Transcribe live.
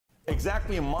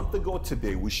Exactly a month ago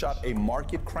today, we shot a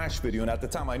market crash video, and at the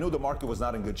time I knew the market was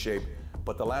not in good shape,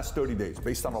 but the last 30 days,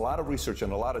 based on a lot of research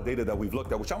and a lot of data that we've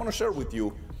looked at, which I want to share with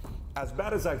you, as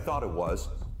bad as I thought it was,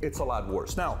 it's a lot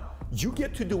worse. Now, you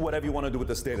get to do whatever you want to do with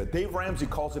this data. Dave Ramsey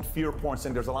calls it fear porn,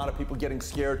 saying there's a lot of people getting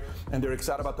scared and they're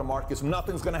excited about the markets.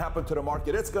 Nothing's going to happen to the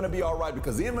market. It's going to be all right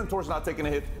because the inventory's not taking a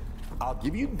hit. I'll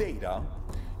give you data.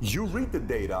 You read the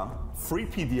data, free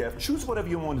PDF, choose whatever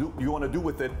you want to do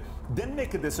with it, then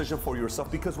make a decision for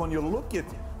yourself. Because when you look at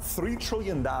 $3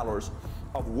 trillion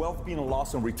of wealth being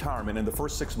lost in retirement in the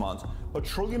first 6 months, $1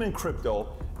 trillion in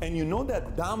crypto, and you know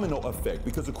that domino effect,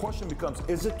 because the question becomes,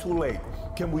 is it too late?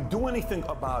 Can we do anything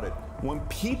about it? When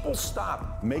people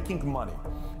stop making money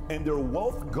and their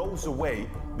wealth goes away,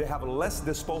 they have less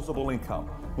disposable income.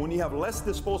 When you have less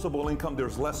disposable income,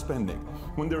 there's less spending.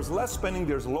 When there's less spending,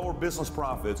 there's lower business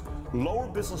profits. Lower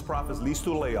business profits leads to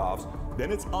layoffs.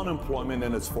 Then it's unemployment,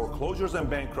 and it's foreclosures and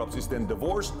bankruptcies. Then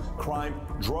divorce, crime,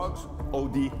 drugs,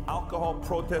 OD, alcohol,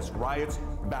 protests, riots,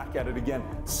 back at it again.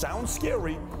 Sounds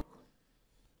scary.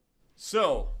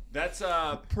 So that's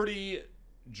pretty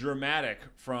dramatic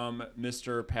from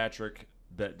Mr. Patrick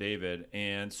Bet-David.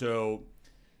 And so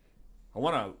I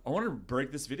want to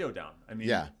break this video down. I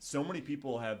mean, so many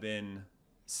people have been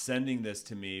sending this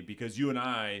to me because you and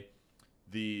I,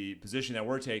 the position that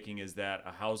we're taking is that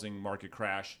a housing market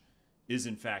crash is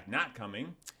in fact not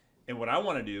coming. And what I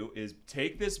want to do is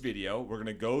take this video. We're going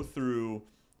to go through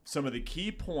some of the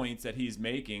key points that he's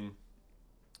making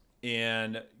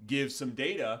and give some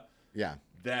data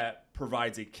that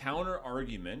provides a counter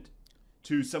argument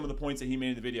to some of the points that he made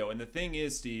in the video. And the thing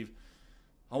is, Steve,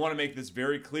 I want to make this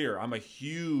very clear. I am a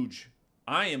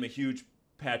huge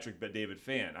Patrick Bet-David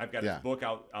fan. I've got his book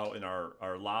out in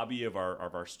our lobby of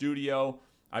our studio.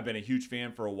 I've been a huge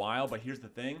fan for a while, but here's the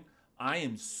thing. I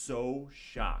am so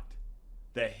shocked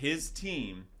that his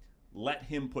team let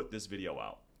him put this video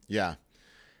out. Yeah.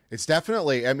 It's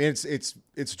definitely, I mean,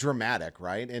 it's dramatic,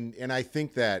 right? And I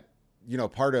think that, you know,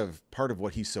 part of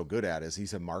what he's so good at is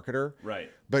he's a marketer. Right.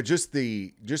 But just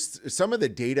some of the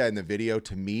data in the video,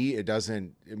 to me, it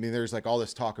doesn't, I mean, there's like all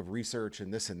this talk of research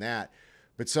and this and that.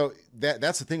 But so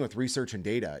that's the thing with research and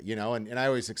data, you know, and I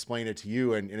always explain it to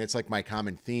you, and it's like my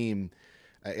common theme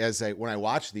when I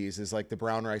watch these is like the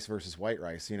brown rice versus white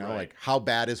rice, you know, like how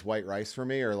bad is white rice for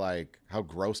me, or like how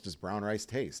gross does brown rice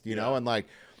taste, you know, and like,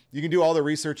 you can do all the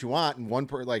research you want, and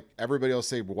like everybody will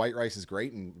say white rice is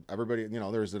great, and everybody, you know,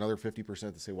 there's another 50%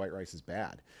 that say white rice is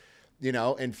bad, you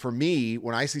know. And for me,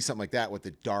 when I see something like that with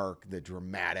the dark, the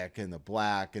dramatic, and the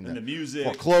black, and the music,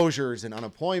 foreclosures and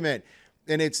unemployment,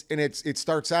 and it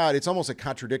starts out, it's almost like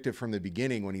contradictive from the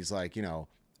beginning when he's like, you know,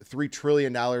 $3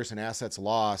 trillion in assets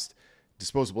lost,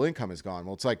 disposable income is gone.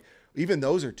 Well, it's like, even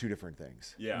those are two different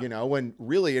things. Yeah. You know, when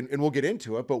really, and we'll get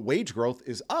into it, but wage growth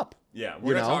is up. Yeah,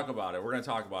 we're going to talk about it. We're going to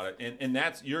talk about it. And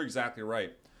that's, you're exactly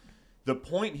right. The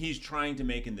point he's trying to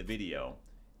make in the video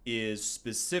is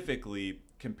specifically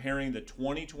comparing the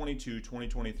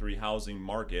 2022-2023 housing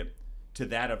market to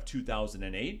that of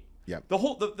 2008. Yeah.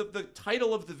 The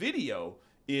title of the video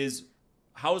is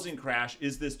Housing Crash,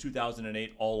 Is This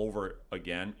 2008 All Over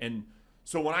Again? And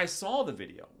so when I saw the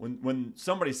video, when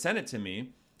somebody sent it to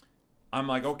me, I'm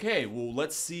like, okay, well,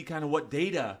 let's see kind of what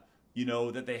data, you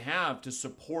know, that they have to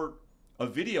support a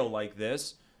video like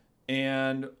this.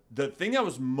 And the thing that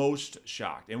was most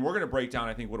shocked, and we're going to break down,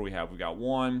 I think, what do we have? We got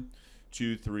 1,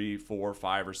 2, 3, 4,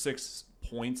 5, or 6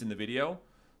 points in the video.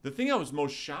 The thing I was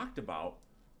most shocked about,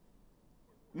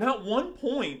 not one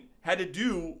point had to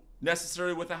do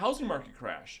necessarily with the housing market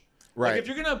crash. Right. Like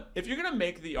if you're gonna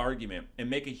make the argument and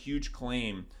make a huge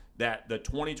claim that the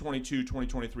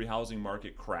 2022-2023 housing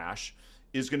market crash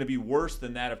is going to be worse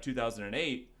than that of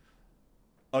 2008,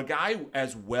 a guy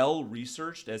as well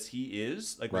researched as he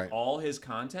is, like with all his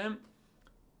content,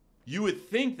 you would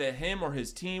think that him or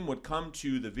his team would come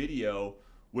to the video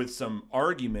with some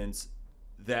arguments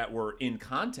that were in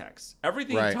context.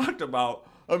 Everything he talked about,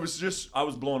 I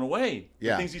was blown away.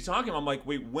 The things he's talking about, I'm like,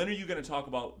 wait, when are you going to talk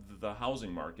about the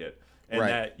housing market? And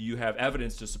that you have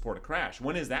evidence to support a crash.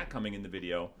 When is that coming in the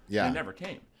video? Yeah. It never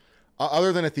came.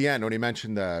 Other than at the end when he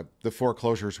mentioned the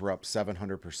foreclosures were up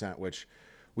 700%, which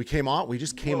we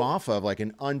just came off of like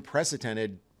an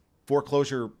unprecedented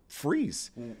foreclosure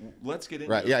freeze. Let's get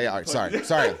into it. Yeah. All right.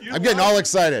 Sorry. I'm getting all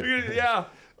excited. Yeah.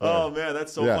 Oh man,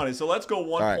 that's so funny. So let's go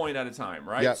one point at a time,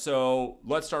 right? Yep. So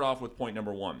let's start off with point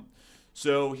number 1.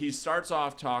 So he starts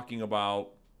off talking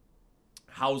about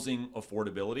housing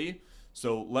affordability.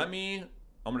 So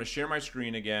I'm going to share my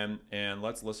screen again, and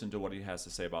let's listen to what he has to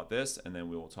say about this, and then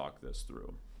we will talk this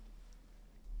through.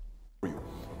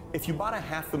 if you bought a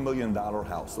 $500,000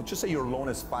 house, let's just say your loan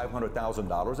is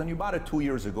 $500,000 and you bought it 2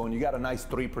 years ago and you got a nice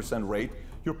 3% rate,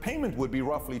 your payment would be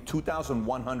roughly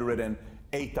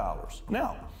 $2,108.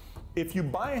 Now, if you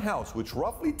buy a house, which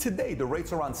roughly today the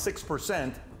rate's around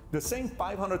 6%, the same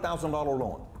 $500,000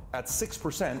 loan at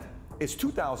 6% is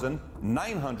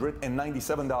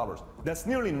 $2,997. That's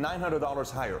nearly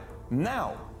 $900 higher.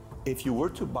 Now, if you were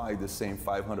to buy the same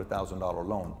 $500,000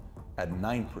 loan at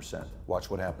 9%, watch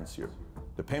what happens here.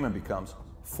 The payment becomes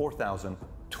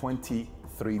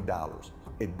 $4,023.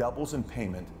 It doubles in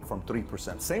payment from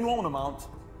 3%. Same loan amount,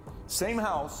 same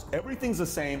house, everything's the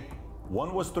same.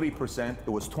 One was 3%, it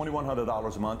was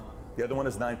 $2,100 a month. The other one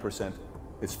is 9%,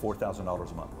 it's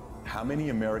 $4,000 a month. How many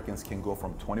Americans can go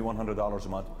from $2,100 a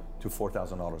month to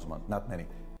 $4,000 a month? Not many.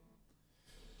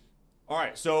 All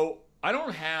right, so I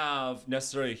don't have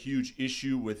necessarily a huge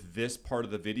issue with this part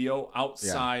of the video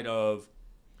outside of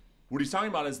what he's talking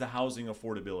about is the housing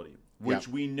affordability, which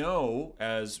we know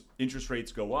as interest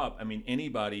rates go up. I mean,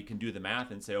 anybody can do the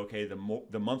math and say, okay,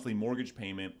 the monthly mortgage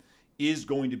payment is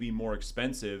going to be more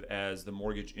expensive as the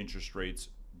mortgage interest rates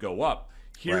go up.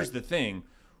 Here's the thing.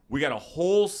 We got a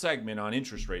whole segment on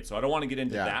interest rates, so I don't want to get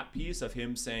into that piece of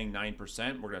him saying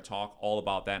 9%. We're going to talk all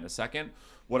about that in a second.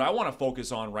 What I want to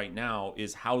focus on right now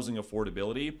is housing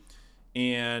affordability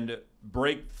and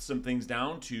break some things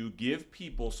down to give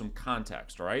people some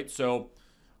context, all right? So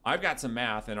I've got some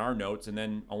math in our notes, and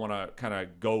then I want to kind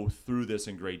of go through this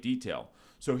in great detail.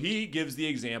 So he gives the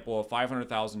example of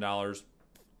 $500,000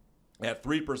 at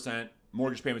 3%,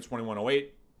 mortgage payment $2,108.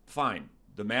 Fine.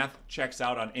 The math checks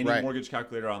out on any mortgage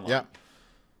calculator online. Yeah.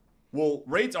 Well,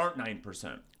 rates aren't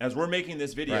 9%. As we're making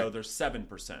this video, they're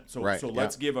 7%. So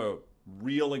let's give a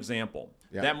real example.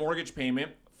 That mortgage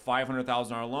payment,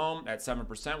 $500,000 loan at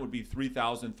 7% would be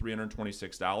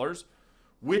 $3,326,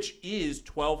 which is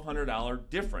 $1,200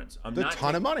 difference. It's a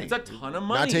ton of money. It's a ton of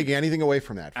money. Not taking anything away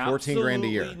from that. 14 grand a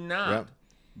year. Absolutely not.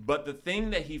 But the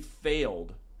thing that he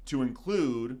failed to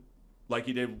include, like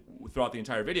he did throughout the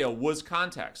entire video, was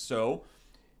context. So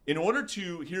in order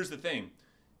to, here's the thing,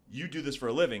 you do this for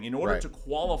a living. In order to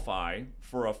qualify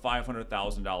for a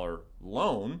 $500,000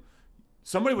 loan,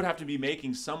 somebody would have to be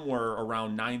making somewhere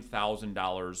around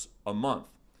 $9,000 a month.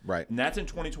 Right. And that's in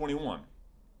 2021.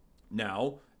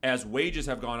 Now, as wages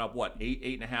have gone up, what,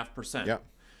 8.5%? Yep.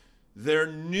 Their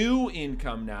new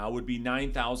income now would be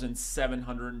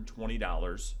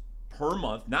 $9,720 per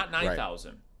month, not $9,000.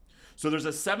 Right. So there's a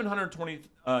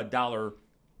 $720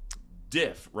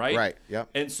 diff, right? Right. Yep.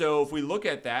 And so if we look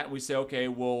at that and we say, okay,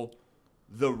 well,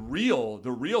 the real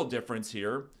difference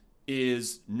here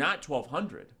is not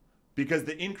 $1,200 because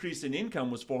the increase in income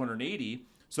was $480.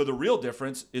 So the real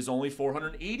difference is only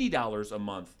 $480 a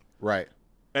month. Right.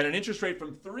 At an interest rate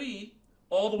from 3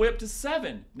 all the way up to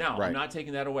 7. Now, I'm not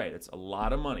taking that away. That's a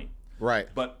lot of money. Right.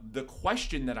 But the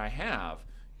question that I have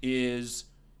is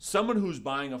someone who's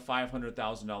buying a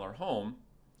 $500,000 home,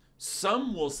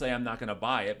 some will say I'm not going to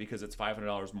buy it because it's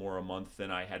 $500 more a month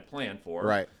than I had planned for.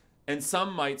 Right. And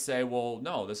some might say, well,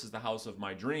 no, this is the house of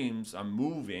my dreams. I'm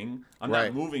moving. I'm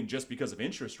not moving just because of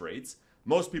interest rates.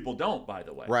 Most people don't, by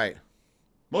the way. Right.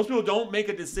 Most people don't make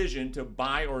a decision to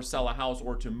buy or sell a house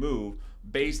or to move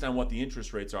based on what the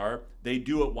interest rates are. They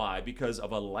do it, why? Because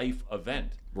of a life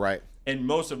event. Right. And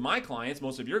most of my clients,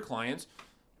 most of your clients,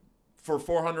 for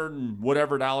 $400 and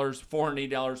whatever dollars,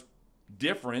 $480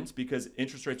 difference because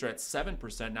interest rates are at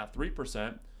 7%, not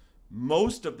 3%,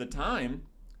 most of the time,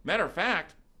 matter of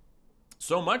fact,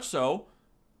 so much so,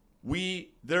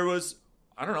 there was,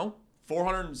 I don't know,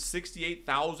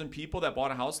 468,000 people that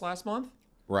bought a house last month.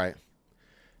 Right.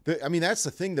 I mean, that's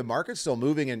the thing. The market's still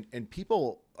moving, and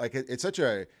people, like, it's such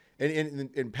a,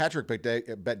 and Patrick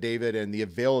Bet David and the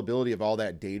availability of all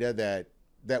that data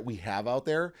that we have out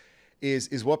there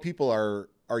is what people are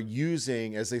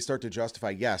using as they start to justify,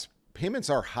 yes,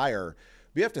 payments are higher.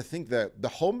 We have to think that the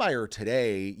home buyer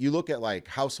today, you look at like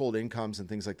household incomes and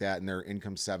things like that, and their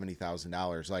income's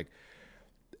 $70,000. Like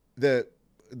the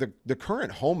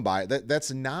current home buyer,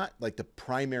 that's not like the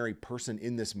primary person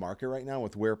in this market right now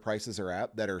with where prices are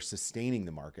at that are sustaining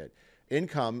the market.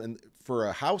 Income and for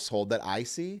a household that I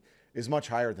see is much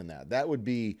higher than that. That would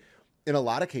be, in a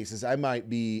lot of cases, I might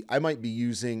be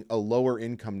using a lower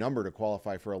income number to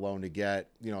qualify for a loan to get,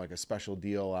 like a special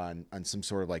deal on some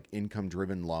sort of like income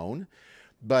driven loan.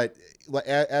 But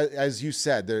as you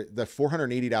said, the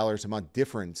 $480 a month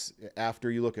difference after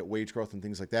you look at wage growth and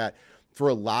things like that, for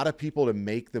a lot of people to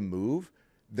make the move,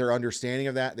 their understanding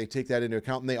of that, they take that into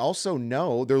account. And they also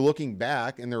know, they're looking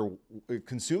back and they're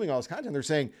consuming all this content. They're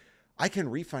saying, I can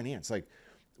refinance. Like,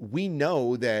 we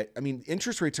know that, I mean,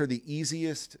 interest rates are the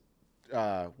easiest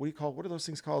what are those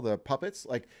things called? The puppets?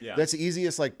 Like Yeah. that's the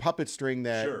easiest like puppet string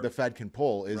that Sure. the Fed can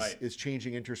pull is Right. is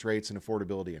changing interest rates and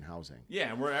affordability in housing.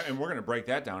 Yeah, and we're going to break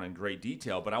that down in great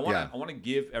detail. But I want to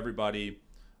give everybody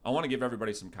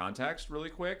some context really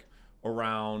quick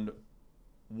around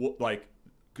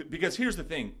because here's the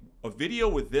thing: a video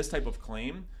with this type of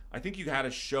claim, I think you got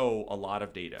to show a lot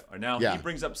of data. Now he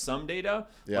brings up some data,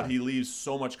 but he leaves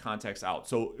so much context out.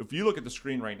 So if you look at the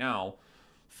screen right now,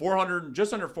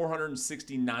 just under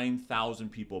 469,000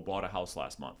 people bought a house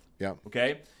last month. Yeah.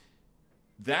 Okay,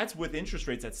 that's with interest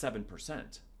rates at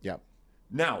 7%. Yeah.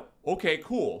 Now, okay,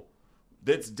 cool.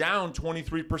 That's down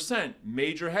 23%.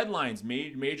 Major headlines,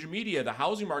 major media, the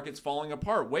housing market's falling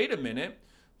apart. Wait a minute.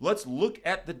 Let's look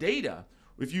at the data.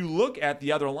 If you look at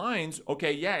the other lines,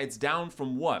 okay, yeah, it's down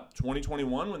from what?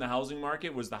 2021 when the housing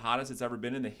market was the hottest it's ever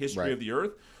been in the history of the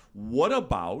earth. What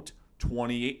about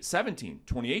 2017,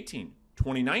 2018,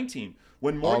 2019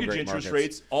 when mortgage interest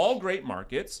rates, all great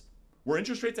markets, were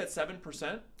interest rates at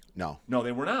 7%? No. No,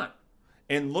 they were not.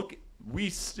 And look, we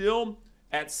still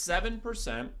at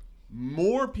 7%.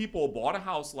 More people bought a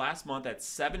house last month at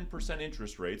 7%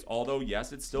 interest rates, although,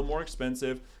 yes, it's still more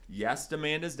expensive. Yes,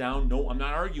 demand is down. No, I'm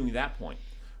not arguing that point.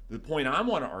 The point I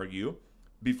want to argue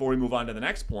before we move on to the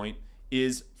next point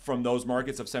is from those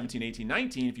markets of 17, 18,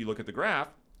 19, if you look at the graph,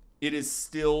 it is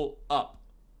still up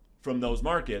from those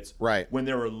markets. Right. When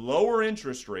there were lower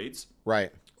interest rates.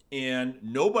 Right. And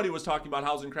nobody was talking about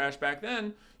housing crash back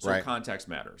then, so context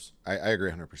matters. I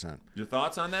agree 100%. Your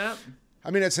thoughts on that? I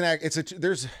mean, it's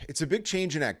a big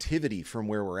change in activity from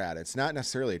where we're at. It's not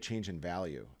necessarily a change in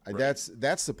value. Right.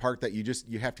 That's the part that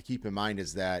you have to keep in mind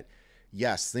is that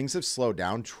yes, things have slowed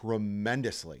down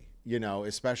tremendously. You know,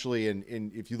 especially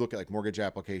in if you look at like mortgage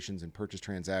applications and purchase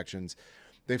transactions,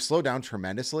 they've slowed down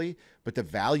tremendously. But the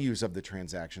values of the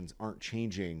transactions aren't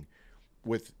changing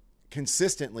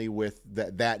consistently with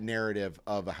that narrative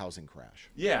of a housing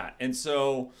crash. Yeah, and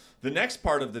so the next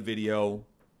part of the video.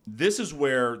 This is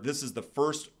the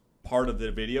first part of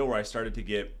the video where I started to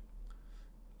get,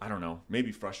 I don't know,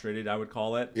 maybe frustrated, I would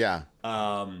call it. Yeah.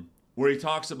 Where he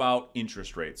talks about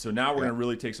interest rates. So now we're going to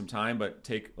really take some time, but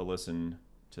take a listen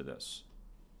to this.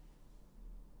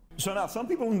 So now some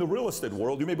people in the real estate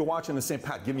world, you may be watching and saying,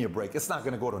 Pat, give me a break. It's not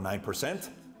going to go to 9%.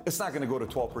 It's not going to go to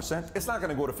 12%. It's not going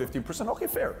to go to 15%. Okay,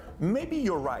 fair. Maybe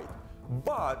you're right.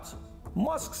 But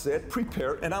Musk said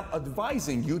prepare, and I'm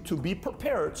advising you to be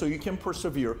prepared so you can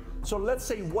persevere. So let's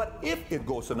say, what if it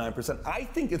goes to 9%? I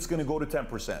think it's going to go to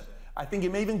 10%. I think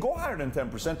it may even go higher than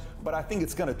 10%, but I think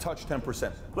it's going to touch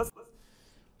 10%.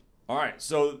 All right,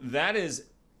 so that is,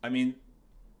 I mean,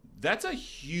 that's a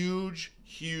huge,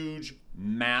 huge,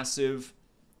 massive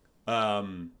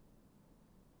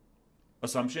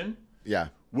assumption. Yeah.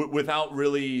 Without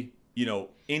really,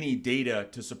 any data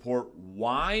to support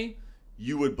why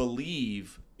you would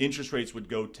believe interest rates would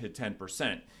go to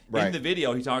 10%. Right. In the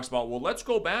video, he talks about, well, let's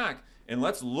go back and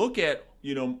let's look at,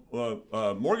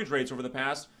 mortgage rates over the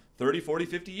past 30, 40,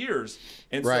 50 years.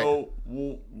 And so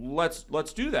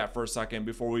let's do that for a second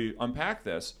before we unpack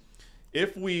this.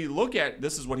 If we look at,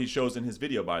 this is what he shows in his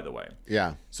video, by the way.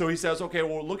 Yeah. So he says, okay,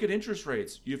 well, look at interest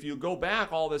rates. If you go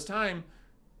back all this time,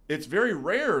 it's very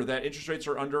rare that interest rates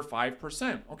are under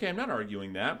 5%. Okay, I'm not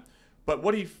arguing that. But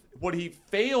what he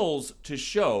fails to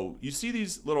show, you see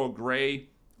these little gray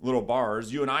little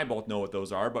bars. You and I both know what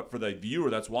those are, but for the viewer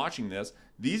that's watching this,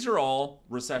 these are all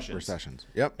recessions. Recessions,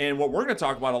 yep. And what we're going to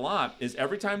talk about a lot is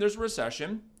every time there's a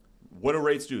recession, what do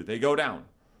rates do? They go down.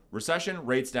 Recession,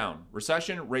 rates down.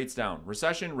 Recession, rates down.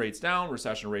 Recession, rates down.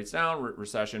 Recession, rates down.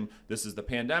 Recession, this is the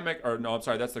pandemic. Or no, I'm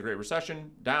sorry, that's the Great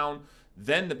Recession, down.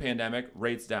 Then the pandemic,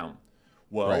 rates down.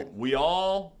 Well, we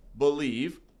all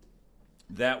believe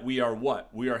that we are what?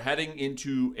 We are heading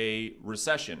into a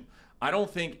recession. I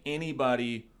don't think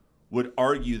anybody would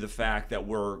argue the fact that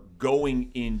we're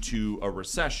going into a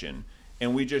recession.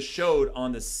 And we just showed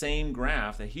on the same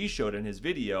graph that he showed in his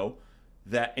video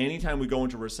that anytime we go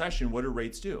into recession, what do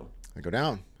rates do? They go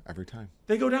down every time.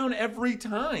 They go down every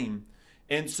time.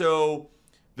 And so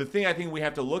the thing I think we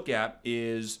have to look at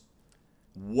is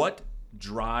what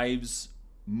drives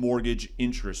mortgage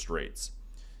interest rates.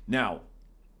 Now,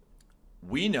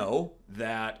 we know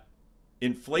that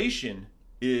inflation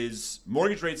is,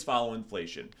 mortgage rates follow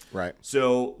inflation. Right.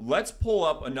 So let's pull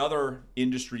up another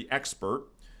industry expert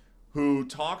who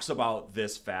talks about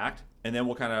this fact, and then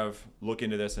we'll kind of look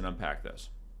into this and unpack this.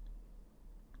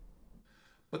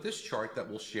 But this chart that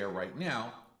we'll share right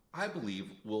now, I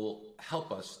believe, will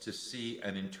help us to see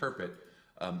and interpret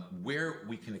where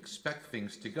we can expect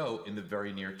things to go in the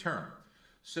very near term.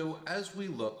 So as we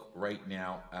look right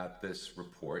now at this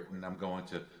report, and I'm going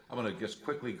to just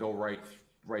quickly go right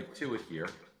right to it here,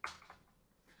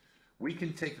 we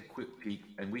can take a quick peek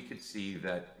and we can see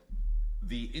that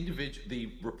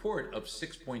the report of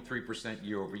 6.3%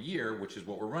 year over year, which is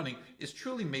what we're running, is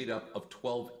truly made up of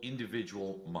 12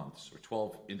 individual months or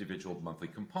 12 individual monthly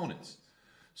components.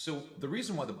 So the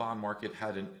reason why the bond market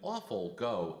had an awful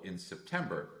go in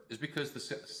September is because the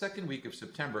second week of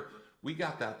September, we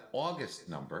got that August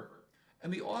number,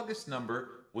 and the August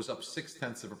number was up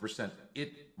 0.6%.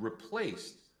 It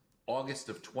replaced August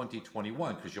of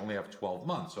 2021 because you only have 12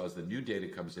 months. So as the new data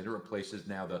comes in, it replaces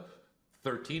now the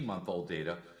 13-month-old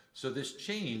data. So this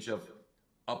change of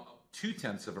up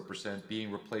 0.2%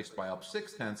 being replaced by up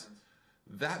 0.6,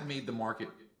 that made the market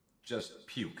just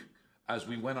puke as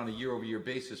we went on a year-over-year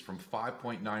basis from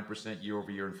 5.9%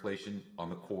 year-over-year inflation on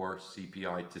the core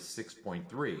CPI to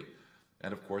 6.3.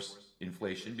 And of course,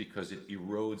 inflation, because it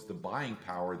erodes the buying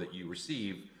power that you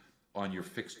receive on your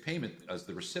fixed payment as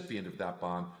the recipient of that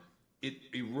bond,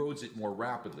 it erodes it more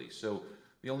rapidly. So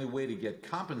the only way to get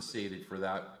compensated for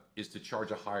that is to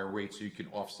charge a higher rate so you can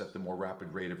offset the more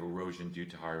rapid rate of erosion due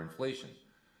to higher inflation.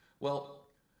 Well,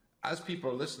 as people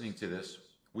are listening to this,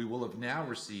 we will have now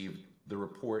received the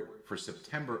report for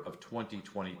September of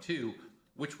 2022,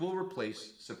 which will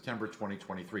replace September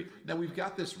 2023. Now we've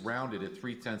got this rounded at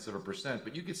 0.3%,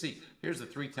 but you can see here's the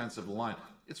 0.3 of the line.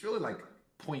 It's really like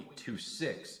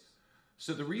 0.26.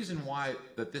 So the reason why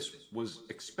that this was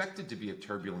expected to be a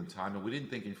turbulent time and we didn't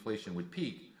think inflation would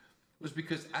peak was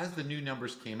because as the new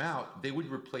numbers came out, they would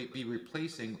be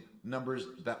replacing numbers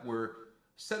that were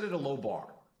set at a low bar.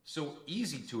 So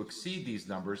easy to exceed these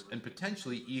numbers and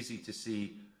potentially easy to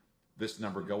see this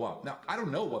number go up. Now, I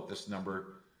don't know what this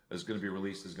number is going to be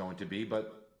released is going to be,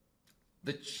 but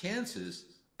the chances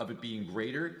of it being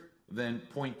greater than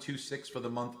 0.26 for the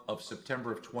month of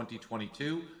September of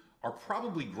 2022 are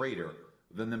probably greater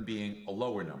than them being a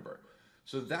lower number.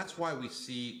 So that's why we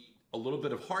see a little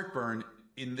bit of heartburn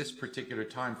in this particular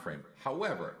time frame.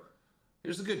 However,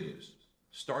 here's the good news.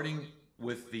 Starting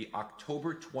with the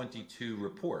October 22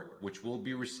 report, which we'll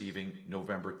be receiving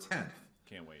November 10th.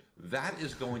 Can't wait. That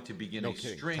is going to begin a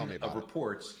string of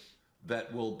reports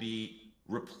that will be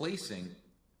replacing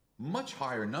much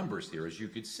higher numbers here, as you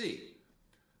could see.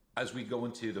 As we go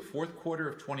into the fourth quarter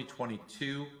of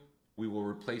 2022, we will be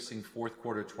replacing fourth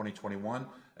quarter of 2021.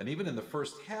 And even in the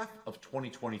first half of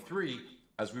 2023,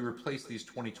 as we replace these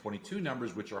 2022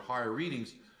 numbers, which are higher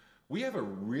readings, we have a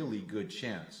really good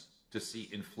chance to see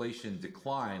inflation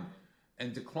decline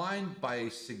and decline by a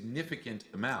significant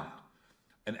amount.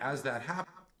 And as that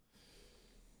happens,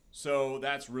 so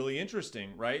that's really interesting,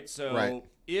 right? So right.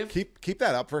 if keep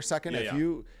that up for a second,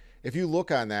 if you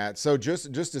look on that, so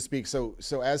just to speak, so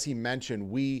as he mentioned,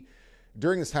 we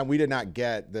during this time we did not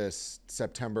get this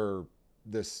September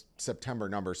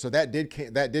number, so that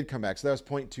did come back. So that was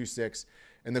 0.26,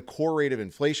 and the core rate of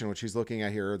inflation, which he's looking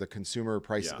at here, the consumer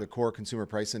price, the core consumer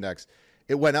price index,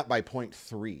 it went up by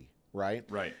 0.3. Right.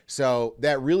 So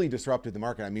that really disrupted the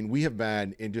market. I mean, we have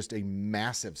been in just a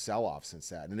massive sell-off since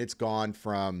that, and it's gone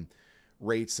from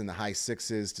rates in the high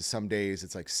 6s to some days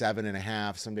it's like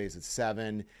 7.5, some days it's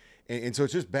 7, and so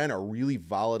it's just been a really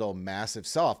volatile, massive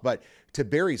sell-off. But to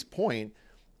Barry's point,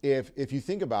 if you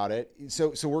think about it,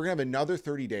 so we're gonna have another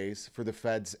 30 days for the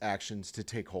Fed's actions to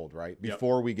take hold, right,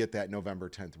 before we get that November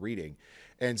 10th reading.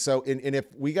 And so, and if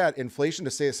we got inflation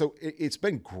to stay, so it's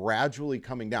been gradually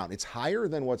coming down. It's higher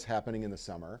than what's happening in the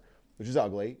summer, which is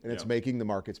ugly, and it's making the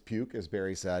markets puke, as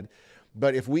Barry said.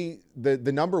 But if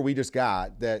the number we just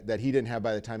got that he didn't have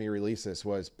by the time he released this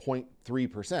was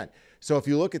 0.3%. So if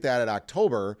you look at that at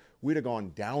October, we'd have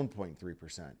gone down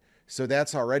 0.3%. So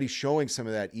that's already showing some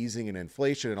of that easing in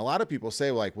inflation. And a lot of people say,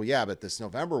 like, well, yeah, but this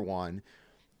November one,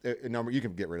 number, you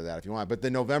can get rid of that if you want, but the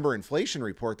November inflation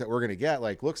report that we're going to get,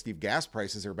 like, look, Steve, gas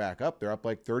prices are back up. They're up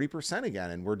like 30%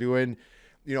 again. And we're doing,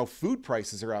 food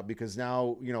prices are up because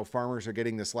now, farmers are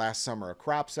getting this last summer of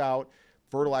crops out.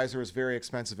 Fertilizer is very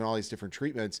expensive and all these different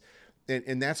treatments.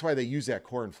 And that's why they use that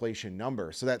core inflation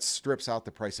number. So that strips out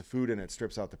the price of food and it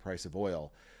strips out the price of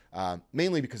oil,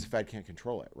 mainly because the Fed can't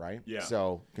control it, right? Yeah.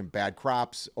 So bad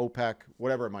crops, OPEC,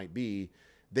 whatever it might be,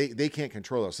 they can't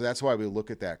control those. So that's why we look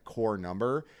at that core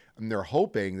number, and they're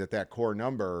hoping that core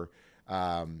number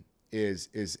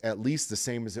is at least the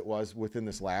same as it was within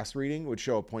this last reading, would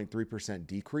show a 0.3%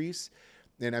 decrease.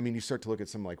 And I mean, you start to look at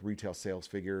some like retail sales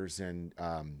figures and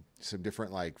some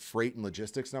different like freight and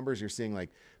logistics numbers. You're seeing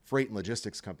like freight and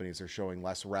logistics companies are showing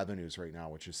less revenues right now,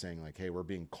 which is saying like, hey, we're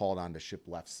being called on to ship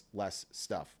less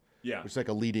stuff. Yeah. Which is like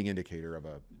a leading indicator of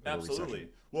a Absolutely. recession.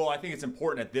 Well, I think it's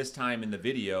important at this time in the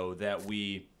video that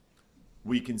we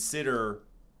consider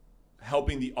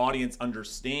helping the audience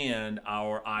understand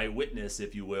our eyewitness,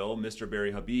 if you will, Mr.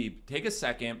 Barry Habib, take a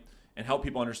second and help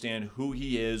people understand who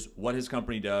he is, what his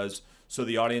company does, so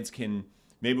the audience can,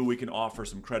 maybe we can offer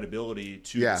some credibility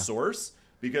to the source.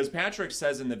 Because Patrick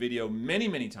says in the video many,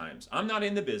 many times, I'm not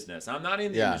in the business, I'm not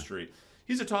in the industry.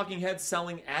 He's a talking head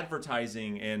selling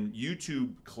advertising and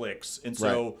YouTube clicks. And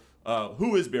so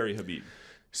who is Barry Habib?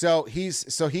 So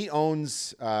he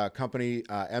owns a company,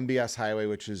 MBS Highway,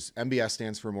 which is MBS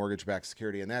stands for mortgage-backed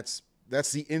security, and that's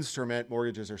the instrument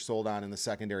mortgages are sold on in the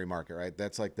secondary market, right?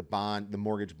 That's like the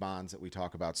mortgage bonds that we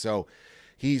talk about. So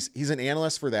he's an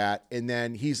analyst for that, and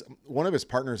then he's one of his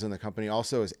partners in the company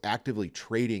also is actively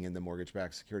trading in the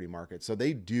mortgage-backed security market. So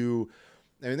they do.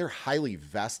 I mean, they're highly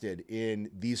vested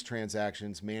in these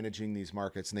transactions, managing these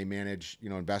markets, and they manage,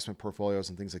 investment portfolios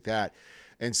and things like that.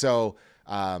 And so,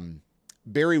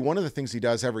 Barry, one of the things he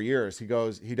does every year is he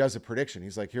does a prediction.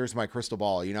 He's like, here's my crystal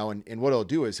ball, and what he'll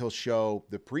do is he'll show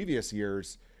the previous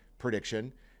year's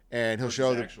prediction and he'll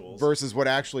show versus what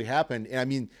actually happened. And I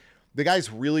mean, the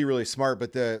guy's really, really smart,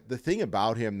 but the thing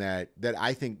about him that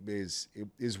I think is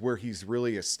where he's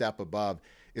really a step above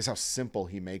is how simple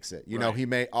he makes it. He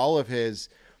made all of his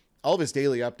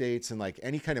daily updates and like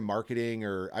any kind of marketing,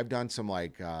 or I've done some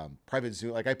like private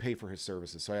Zoom, like I pay for his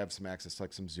services. So I have some access to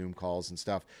like some Zoom calls and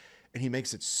stuff. And he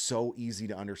makes it so easy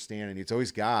to understand. And it's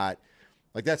always got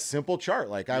like that simple chart.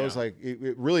 Like I was like,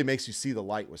 it really makes you see the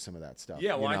light with some of that stuff.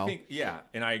 Yeah, well, I think,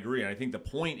 and I agree. And I think the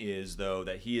point is, though,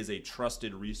 that he is a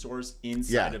trusted resource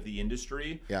inside of the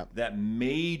industry that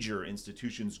major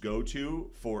institutions go to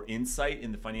for insight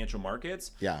in the financial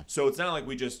markets. Yeah. So it's not like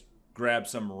we just grab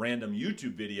some random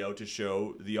YouTube video to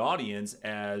show the audience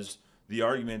as the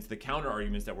arguments, the counter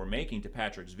arguments that we're making to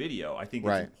Patrick's video. I think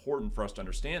it's important for us to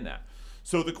understand that.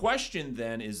 So the question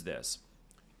then is this.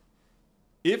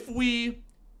 If we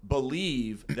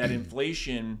believe that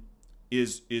inflation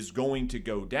is going to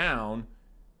go down,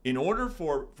 in order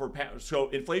so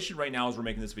inflation right now, as we're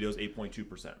making this video, is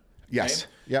 8.2%. Yes.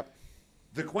 Okay? Yep.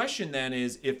 The question then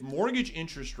is, if mortgage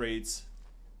interest rates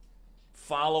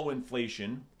follow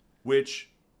inflation,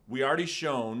 which we already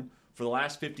shown for the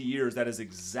last 50 years, that is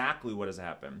exactly what has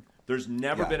happened. There's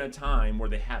never been a time where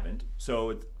they haven't.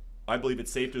 So I believe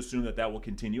it's safe to assume that will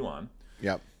continue on.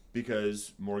 Yep.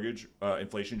 Because mortgage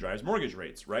inflation drives mortgage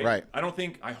rates, right? Right.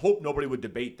 I hope nobody would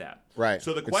debate that. Right.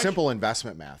 So the question, it's simple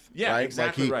investment math. Yeah, right?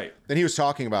 exactly right. Then he was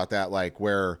talking about that, like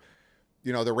where,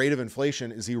 the rate of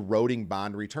inflation is eroding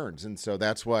bond returns, and so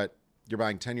that's what you're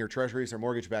buying 10-year treasuries or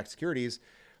mortgage-backed securities.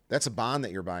 That's a bond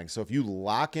that you're buying. So if you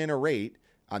lock in a rate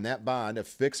on that bond, a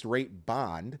fixed rate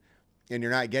bond, and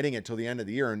you're not getting it till the end of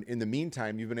the year, and in the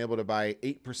meantime, you've been able to buy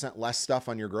 8% less stuff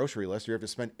on your grocery list, you have to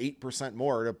spend 8%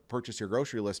 more to purchase your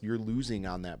grocery list, you're losing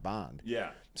on that bond.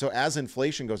 Yeah. So as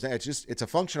inflation goes down, it's a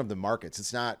function of the markets.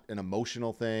 It's not an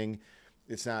emotional thing.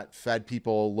 It's not Fed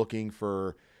people looking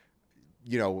for,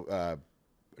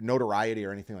 notoriety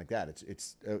or anything like that.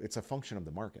 It's a function of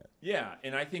the market. Yeah,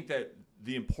 and I think that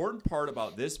the important part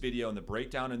about this video and the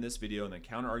breakdown in this video and the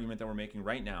counter argument that we're making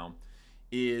right now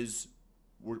is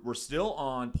we're still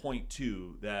on point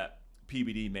 2 that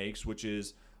PBD makes, which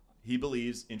is he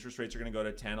believes interest rates are going to go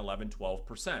to 10, 11,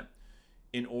 12%.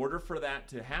 In order for that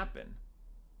to happen,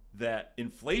 that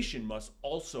inflation must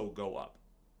also go up.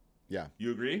 Yeah.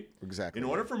 You agree? Exactly. In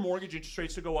order for mortgage interest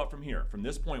rates to go up from here, from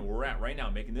this point where we're at right now,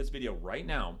 making this video right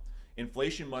now,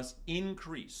 inflation must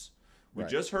increase. We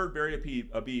just heard Barry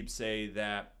Habib say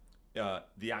that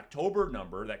the October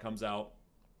number that comes out,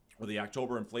 or the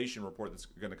October inflation report that's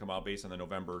going to come out based on the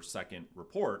November 2nd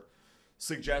report,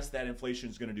 suggests that inflation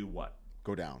is going to do what?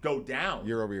 Go down. Go down.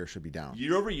 Year over year should be down.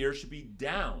 Year over year should be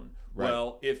down. Right.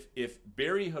 Well, if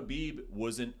Barry Habib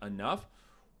wasn't enough,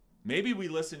 maybe we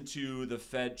listen to the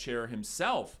Fed chair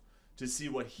himself to see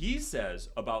what he says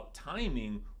about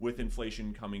timing with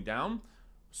inflation coming down.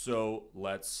 So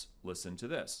let's listen to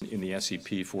this. In the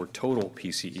SEP for total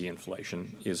PCE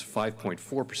inflation is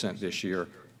 5.4% this year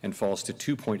and falls to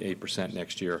 2.8%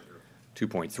 next year,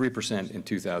 2.3% in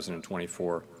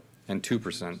 2024, and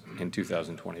 2% in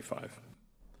 2025.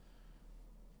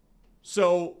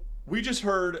 So we just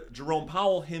heard Jerome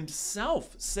Powell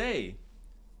himself say,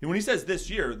 when he says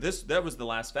this year, that was the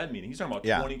last Fed meeting. He's talking about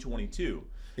 2022.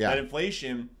 That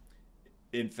inflation,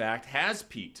 in fact, has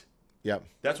peaked. Yep.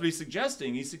 That's what he's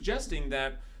suggesting. He's suggesting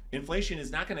that inflation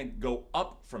is not going to go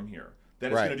up from here.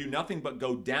 That it's going to do nothing but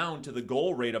go down to the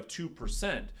goal rate of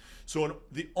 2%. So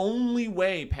the only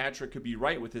way Patrick could be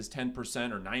right with his 10%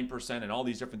 or 9% and all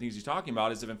these different things he's talking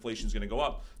about is if inflation is going to go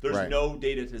up. There's no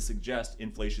data to suggest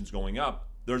inflation's going up.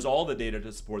 there's all the data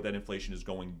to support that inflation is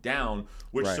going down,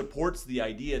 which supports the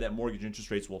idea that mortgage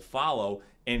interest rates will follow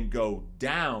and go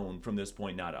down from this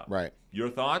point, not up. Right. Your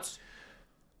thoughts?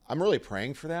 I'm really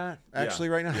praying for that actually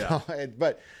right now. Yeah.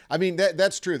 But I mean,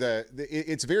 that's true.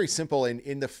 It's very simple.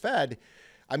 In the Fed,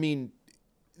 I mean,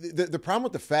 the problem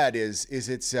with the Fed is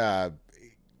it's,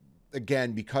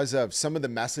 again, because of some of the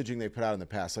messaging they put out in the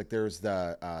past, like there's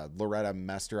the Loretta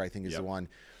Mester, I think is the one,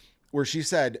 where she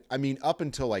said, I mean, up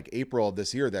until like April of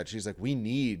this year, that she's like, we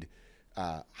need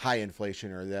high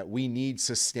inflation, or that we need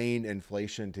sustained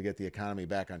inflation to get the economy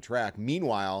back on track.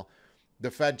 Meanwhile,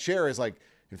 the Fed chair is like,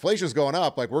 inflation's going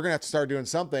up, like we're gonna have to start doing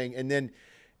something. And then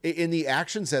in the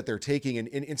actions that they're taking,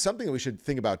 and something that we should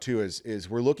think about too is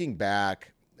we're looking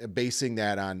back, basing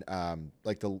that on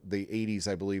like the 80s,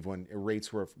 I believe, when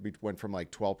rates went from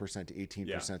like 12% to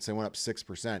 18%. So they went up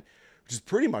 6%, which is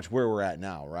pretty much where we're at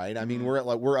now, right? I mean,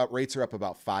 rates are up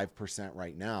about 5%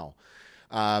 right now.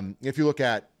 If you look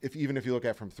at from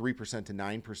 3% to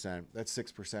 9%, that's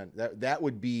 6%. That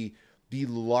would be the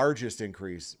largest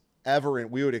increase ever, and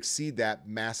we would exceed that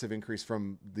massive increase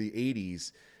from the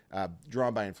 80s.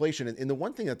 Drawn by inflation. And the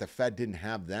one thing that the Fed didn't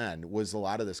have then was a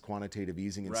lot of this quantitative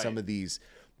easing and some of these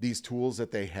tools that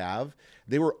they have.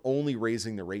 They were only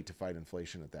raising the rate to fight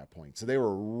inflation at that point. So they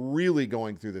were really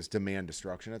going through this demand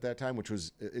destruction at that time, which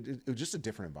was it was just a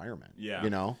different environment. Yeah. You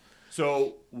know?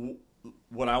 So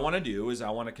what I want to do is I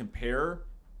want to compare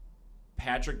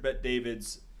Patrick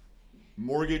Bet-David's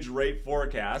mortgage rate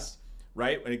forecast,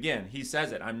 right? And again, he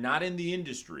says it, I'm not in the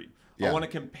industry. I want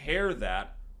to compare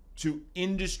that to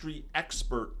industry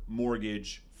expert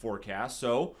mortgage forecast.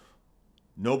 So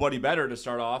nobody better to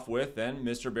start off with than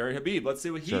Mr. Barry Habib. Let's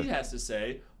see what he has to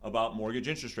say about mortgage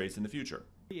interest rates in the future.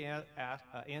 He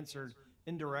answered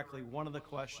indirectly one of the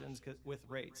questions with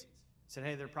rates. He said,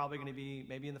 hey, they're probably going to be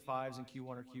maybe in the 5s in Q1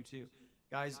 or Q2.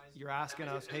 Guys, you're asking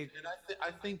us, hey. And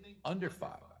I think under 5.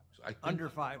 Under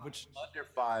 5, which. Under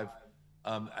 5.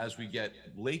 As we get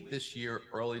late this year,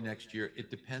 early next year,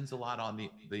 it depends a lot on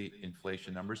the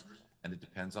inflation numbers, and it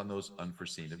depends on those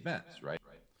unforeseen events, right?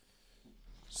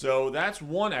 So that's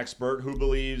one expert who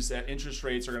believes that interest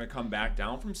rates are going to come back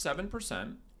down from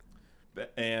 7%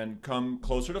 and come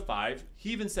closer to 5%.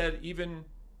 He even said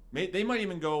they might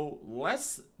even go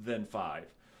less than 5%.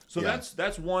 So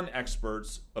that's one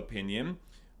expert's opinion.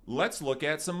 Let's look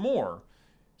at some more.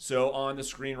 So on the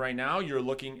screen right now, you're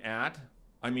looking at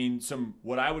some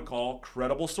what I would call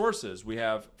credible sources. We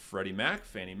have Freddie Mac,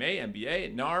 Fannie Mae,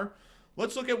 MBA, NAR.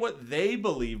 Let's look at what they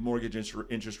believe mortgage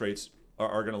interest rates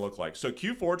are going to look like. So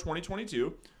Q4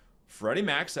 2022, Freddie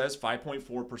Mac says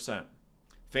 5.4%.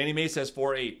 Fannie Mae says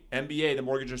 4.8%. MBA, the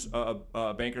Mortgage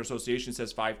Banker Association,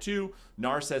 says 5.2%.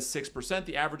 NAR says 6%.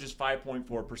 The average is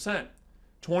 5.4%.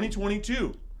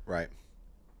 2022. Right.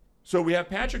 So we have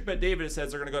Patrick Bet-David that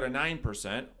says they're going to go to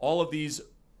 9%. All of these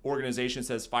organization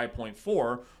says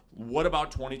 5.4. What about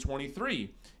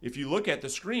 2023? If you look at the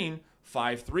screen,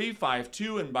 5.3,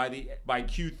 5.2, and by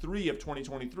Q3 of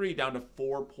 2023 down to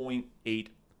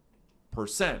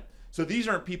 4.8%. So these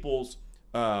aren't people's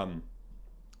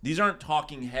these aren't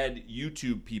talking head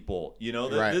YouTube people. You know,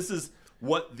 this is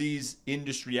what these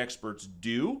industry experts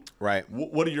do. Right.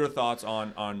 What are your thoughts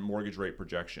on mortgage rate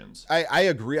projections? I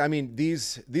agree. I mean,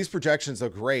 these projections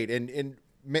look great, and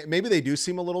maybe they do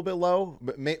seem a little bit low,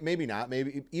 but maybe not.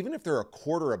 Maybe even if they're a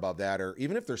quarter above that, or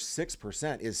even if they're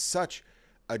 6%, is such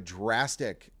a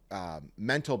drastic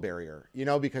mental barrier, you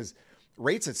know, because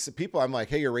rates at people, I'm like,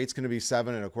 hey, your rate's going to be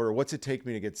 7.25. What's it take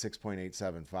me to get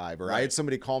 6.875? Or I had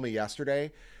somebody call me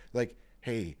yesterday, like,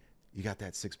 hey, you got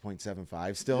that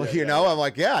 6.75 still? I'm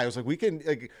like, yeah. I was like, we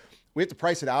have to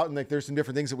price it out, and like there's some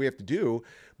different things that we have to do,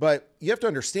 but you have to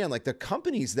understand, like, the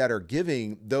companies that are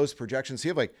giving those projections, so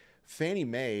you have like Fannie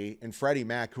Mae and Freddie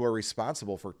Mac, who are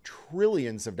responsible for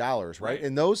trillions of dollars, right?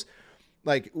 And those,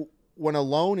 like, when a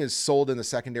loan is sold in the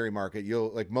secondary market,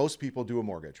 most people do a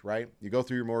mortgage, right? You go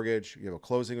through your mortgage, you have a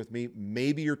closing with me.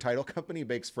 Maybe your title company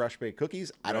bakes fresh baked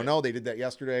cookies. I don't know. They did that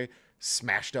yesterday,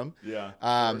 smashed them. Yeah.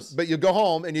 But you go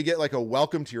home and you get like a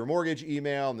welcome to your mortgage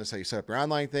email, and this is how you set up your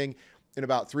online thing. And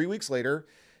about 3 weeks later,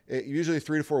 usually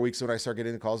 3 to 4 weeks, when I start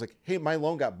getting the calls, like, hey, my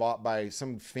loan got bought by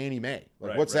some Fannie Mae.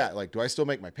 Like, what's that? Like, do I still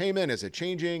make my payment? Is it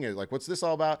changing? And like, what's this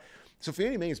all about? So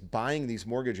Fannie Mae is buying these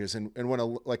mortgages, and when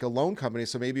a loan company,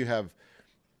 so maybe you have,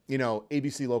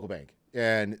 ABC local bank,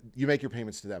 and you make your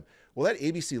payments to them. Well, that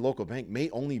ABC local bank may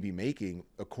only be making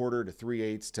 1/4 to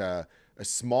 3/8 to a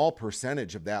small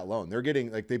percentage of that loan. They're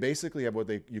getting, like, they basically have what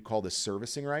you call the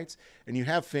servicing rights, and you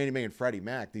have Fannie Mae and Freddie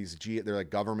Mac. They're like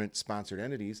government sponsored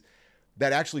entities.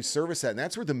 that actually service that. And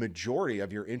that's where the majority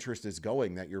of your interest is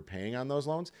going that you're paying on those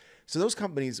loans. So those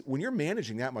companies, when you're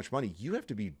managing that much money, you have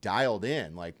to be dialed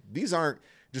in. Like, these aren't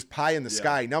just pie in the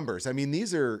sky numbers. I mean,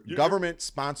 these are government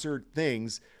sponsored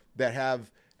things that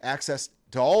have access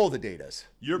to all the datas.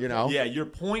 You know? Yeah, your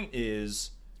point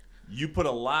is you put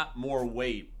a lot more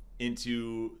weight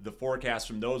into the forecast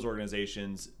from those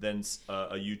organizations than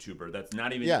a YouTuber that's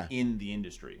not even in the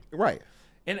industry. Right.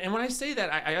 And when I say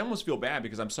that, I almost feel bad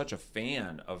because I'm such a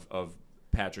fan of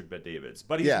Patrick Bet-Davids,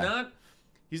 but he's not.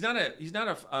 He's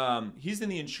in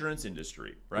the insurance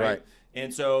industry, right?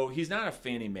 And so he's not a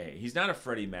Fannie Mae. He's not a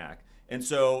Freddie Mac. And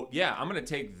so I'm going to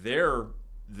take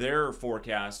their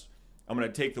forecast. I'm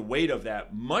going to take the weight of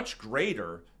that much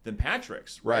greater than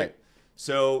Patrick's, right?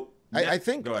 So I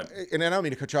think, go ahead. And I don't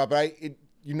mean to cut you off, but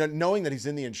knowing that he's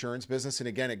in the insurance business, and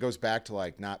again, it goes back to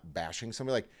like not bashing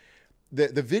somebody. Like,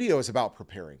 the video is about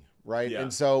preparing, right?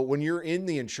 And so when you're in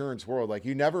the insurance world, like,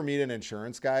 you never meet an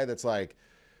insurance guy that's like,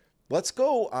 let's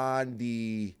go on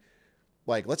the,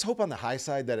 like, let's hope on the high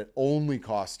side that it only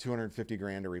costs 250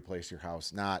 grand to replace your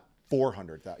house, not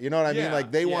 400,000. You know what I mean?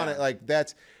 Like, they want it, like,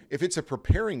 that's, if it's a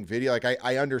preparing video, like,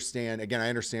 I understand, again, I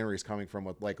understand where he's coming from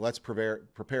with, like, let's prepare,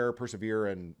 persevere,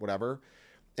 and whatever,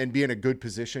 and be in a good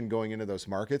position going into those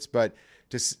markets. But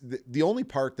just the only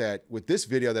part that with this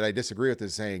video that I disagree with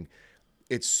is saying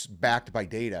it's backed by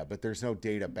data, but there's no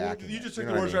data backing it. You just took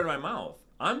the words right out of my mouth.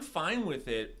 I'm fine with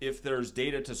it if there's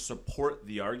data to support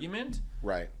the argument.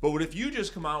 Right. But what if you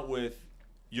just come out with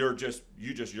what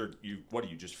do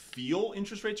you just feel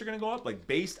interest rates are going to go up? Like,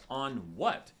 based on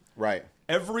what? Right.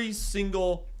 Every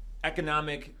single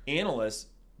economic analyst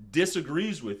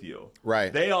disagrees with you.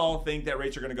 Right. They all think that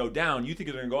rates are going to go down. You think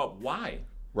they're going to go up. Why?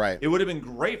 Right. It would have been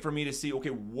great for me to see, okay,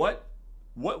 what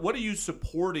are you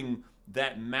supporting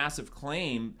that massive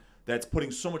claim that's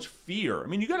putting so much fear? I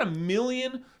mean, you got 1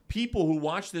 million people who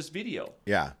watch this video.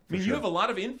 Yeah. I mean, you have a lot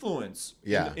of influence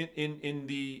in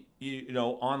the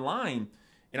online,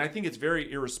 and I think it's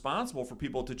very irresponsible for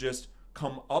people to just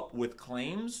come up with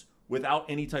claims without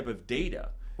any type of data.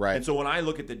 Right. And so when I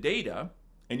look at the data,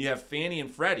 and you have Fannie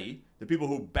and Freddie, the people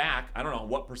who back, I don't know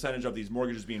what percentage of these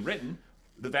mortgages being written,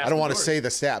 the vast I don't want to majority. say the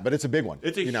stat, but it's a big one.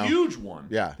 It's a huge one.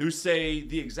 Yeah. Who say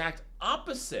the exact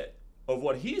opposite of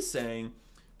what he's saying.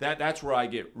 That's where I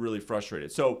get really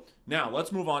frustrated. So now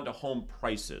let's move on to home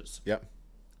prices. Yep.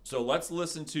 So let's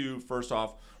listen to, first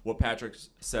off, what Patrick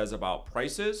says about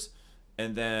prices,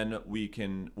 and then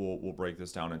we'll break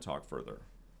this down and talk further.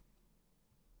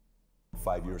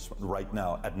 5 years from right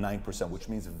now at 9%, which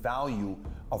means value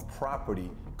of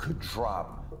property could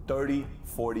drop 30,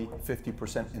 40,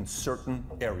 50% in certain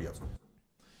areas.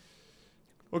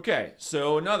 Okay,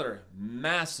 so another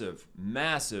massive,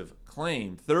 massive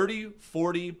claim. 30,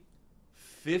 40,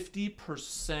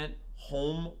 50%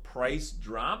 home price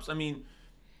drops. I mean,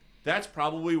 that's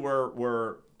probably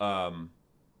where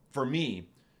for me,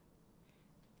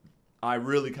 I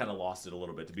really kind of lost it a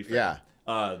little bit, to be fair.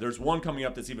 Yeah. There's one coming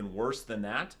up that's even worse than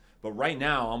that. But right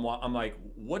now, I'm like,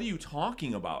 what are you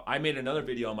talking about? I made another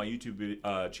video on my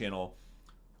YouTube channel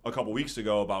a couple weeks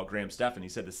ago about Graham Stephan. He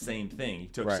said the same thing. He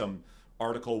took some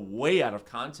article way out of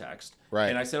context. Right.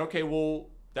 And I said, okay, well,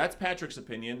 that's Patrick's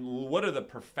opinion. What are the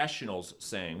professionals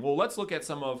saying? Well, let's look at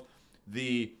some of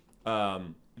the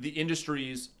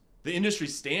industry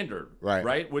standard,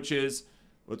 right? Which is,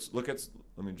 let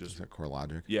me just. Is that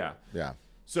CoreLogic? Yeah. Yeah.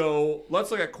 So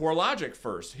let's look at CoreLogic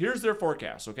first. Here's their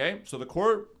forecast, okay? So the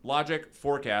CoreLogic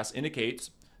forecast indicates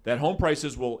that home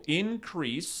prices will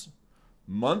increase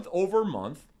month over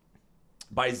month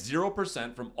by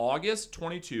 0% from August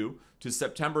 22 to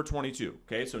September 22,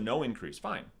 okay? So no increase,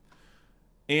 fine.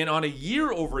 And on a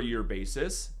year-over-year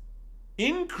basis,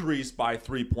 increase by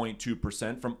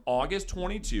 3.2% from August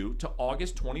 22 to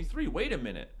August 23. Wait a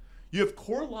minute. You have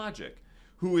CoreLogic,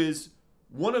 who is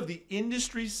one of the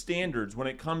industry standards when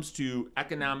it comes to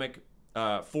economic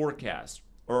forecast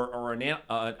or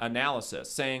analysis,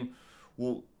 saying,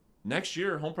 well, next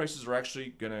year home prices are actually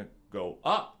going to go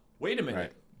up. Wait a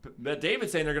minute. But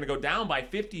David's saying they're going to go down by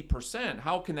 50%.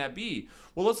 How can that be?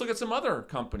 Well, let's look at some other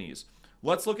companies.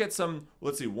 Let's look at some,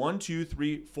 let's see, 1, 2,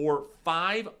 3, 4,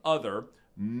 5 other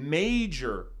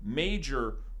major,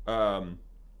 we'll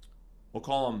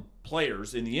call them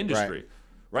players in the industry,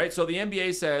 right? So the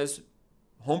MBA says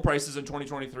home prices in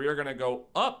 2023 are going to go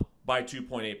up by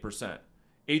 2.8%.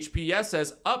 HPS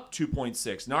says up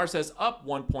 2.6. NAR says up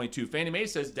 1.2. Fannie Mae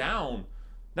says down,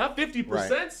 not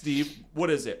 50%, Steve.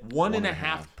 What is it?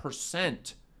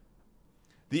 1.5%.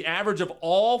 The average of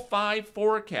all 5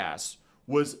 forecasts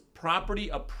was property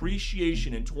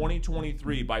appreciation in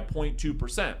 2023 by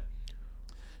 0.2%.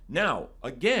 Now,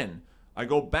 again, I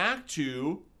go back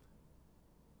to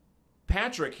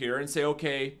Patrick here and say,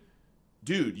 okay,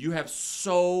 dude, you have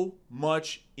so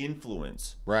much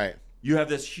influence. Right. You have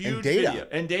this huge and data. video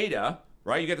and data,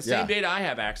 right? You got the same data I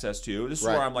have access to. This is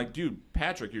right. where I'm like, dude,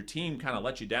 Patrick, your team kind of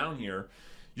let you down here.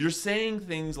 You're saying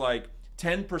things like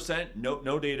 10%,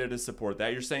 no data to support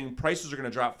that. You're saying prices are going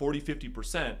to drop 40,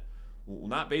 50%. Well,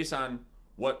 not based on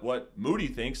what Moody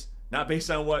thinks, not based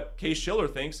on what Case Shiller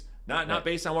thinks, not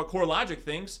based on what CoreLogic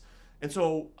thinks. And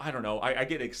so, I don't know, I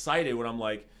get excited when I'm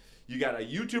like, you got a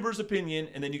YouTuber's opinion,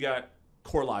 and then you got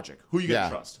CoreLogic. Who you going to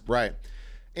trust? Right.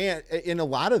 And in a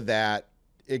lot of that,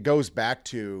 it goes back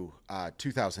to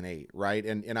 2008, right?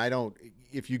 And I don't,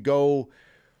 if you go,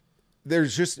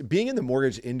 there's just, being in the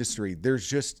mortgage industry, there's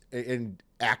just,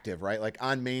 active, right? Like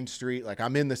on Main Street, like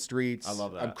I'm in the streets. I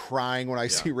love that. I'm crying when I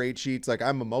see rate sheets. Like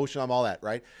I'm emotional, I'm all that,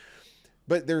 right?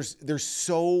 But there's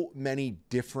so many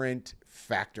different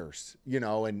factors, you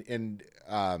know, and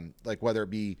like whether it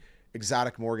be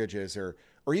exotic mortgages or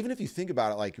even if you think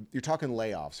about it, like you're talking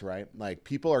layoffs, right? Like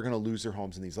people are going to lose their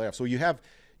homes in these layoffs. So you have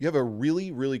a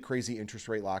really, really crazy interest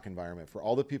rate lock environment for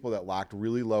all the people that locked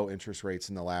really low interest rates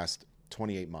in the last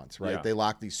 28 months, right? Yeah. They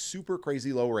locked these super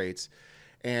crazy low rates,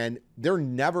 and they're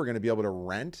never going to be able to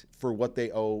rent for what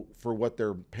they owe, for what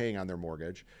they're paying on their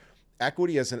mortgage.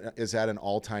 Equity is at an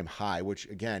all-time high, which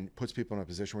again puts people in a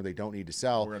position where they don't need to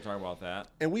sell. We're going to talk about that.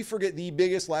 And we forget the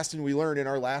biggest lesson we learned in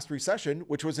our last recession,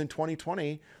 which was in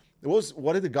 2020. It was,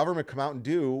 what did the government come out and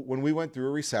do when we went through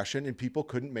a recession and people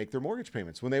couldn't make their mortgage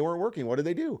payments? When they weren't working, what did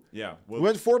they do? Yeah. We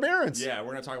went to forbearance. Yeah,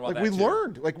 we're going to talk about like that we too.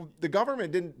 learned, like the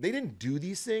government didn't do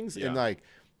these things and like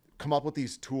come up with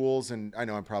these tools. And I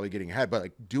know I'm probably getting ahead, but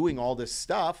like doing all this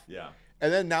stuff. Yeah.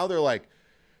 And then now they're like,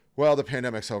 well, the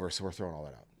pandemic's over, so we're throwing all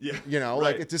that out. Yeah. You know,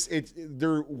 right. like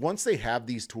they're, once they have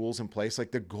these tools in place,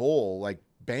 like the goal, like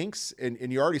banks, and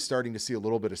you're already starting to see a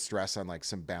little bit of stress on like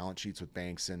some balance sheets with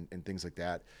banks and things like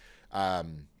that.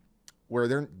 Where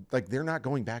they're not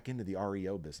going back into the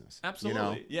REO business. Absolutely. You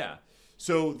know? Yeah.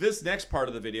 So this next part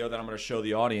of the video that I'm going to show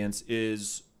the audience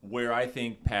is where I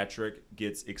think Patrick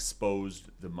gets exposed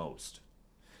the most.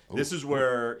 Ooh. This is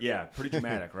where, pretty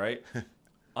dramatic, right?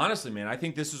 Honestly, man, I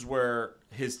think this is where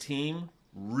his team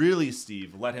really,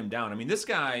 Steve, let him down. I mean, this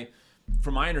guy,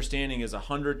 from my understanding, is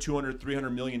 $100, $200,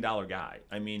 $300 million guy.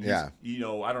 I mean, you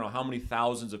know, I don't know how many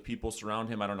thousands of people surround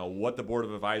him. I don't know what the board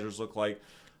of advisors look like.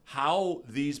 How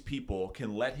these people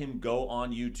can let him go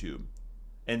on YouTube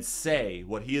and say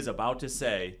what he is about to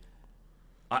say,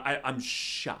 I'm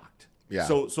shocked. Yeah.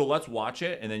 So let's watch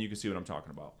it, and then you can see what I'm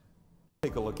talking about.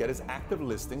 Take a look at his active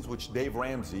listings, which Dave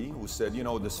Ramsey, who said, you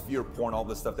know, this fear porn, all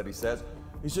this stuff that he says,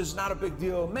 it's just not a big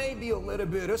deal. Maybe a little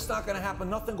bit. It's not going to happen.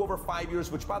 Nothing over 5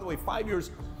 years, which, by the way, 5 years,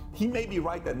 he may be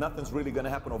right that nothing's really going to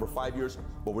happen over 5 years,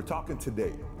 but we're talking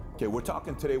today. Okay, we're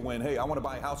talking today when, hey, I want to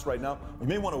buy a house right now. You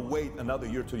may want to wait another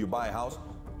year till you buy a house.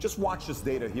 Just watch this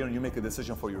data here and you make a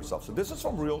decision for yourself. So this is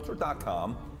from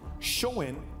Realtor.com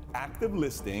showing active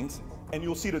listings, and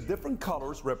you'll see the different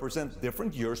colors represent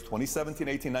different years, 2017,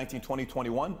 18, 19, 20,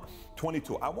 21,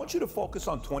 22. I want you to focus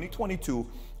on 2022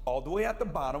 all the way at the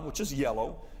bottom, which is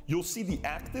yellow. You'll see the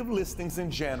active listings in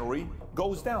January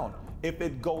goes down. If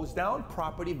it goes down,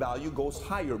 property value goes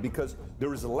higher because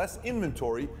there is less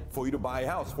inventory for you to buy a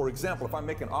house. For example, if I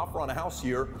make an offer on a house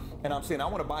here and I'm saying I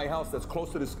want to buy a house that's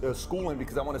close to this schooling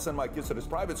because I want to send my kids to this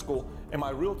private school, and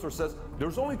my realtor says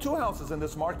there's only 2 houses in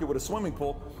this market with a swimming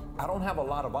pool, I don't have a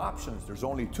lot of options. There's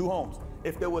only 2 homes.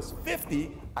 If there was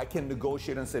 50, I can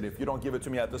negotiate and say, if you don't give it to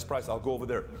me at this price, I'll go over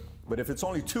there. But if it's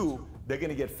only 2, they're going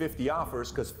to get 50 offers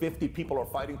because 50 people are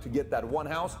fighting to get that one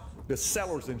house. The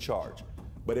seller's in charge.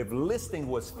 But if listing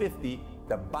was 50,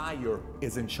 the buyer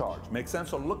is in charge. Make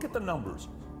sense? So look at the numbers.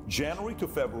 January to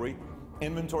February,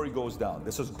 inventory goes down.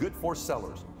 This is good for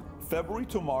sellers. February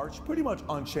to March, pretty much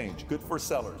unchanged, good for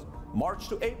sellers. March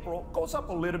to April goes up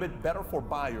a little bit, better for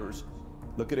buyers.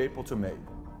 Look at April to May,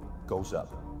 goes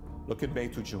up. Look at May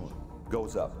to June,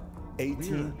 goes up.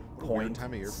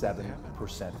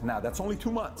 18.7%. Now, that's only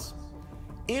 2 months.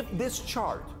 If this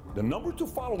chart, the number to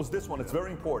follow is this one, it's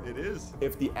very important. It is.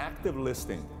 If the active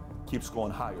listing keeps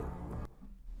going higher.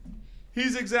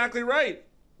 He's exactly right.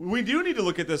 We do need to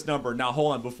look at this number. Now,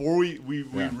 hold on. Before we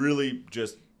really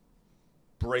just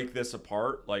break this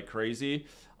apart like crazy,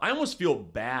 I almost feel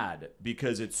bad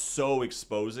because it's so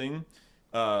exposing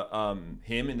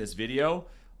him in this video.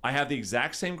 I have the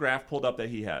exact same graph pulled up that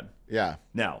he had. Yeah.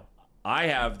 Now, I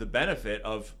have the benefit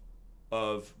of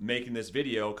making this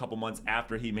video a couple months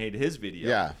after he made his video.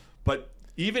 Yeah. But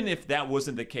even if that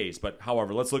wasn't the case, but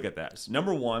however, let's look at that. So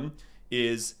number one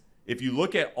is if you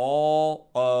look at all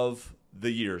of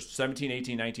the years, 17,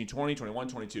 18, 19, 20, 21,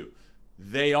 22,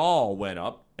 they all went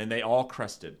up and they all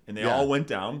crested and they all went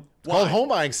down. It's called home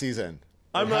buying season.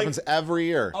 It happens every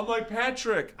year. I'm like,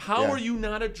 Patrick, how are you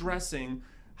not addressing,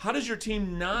 how does your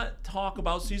team not talk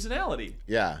about seasonality?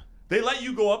 Yeah. They let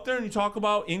you go up there and you talk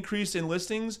about increase in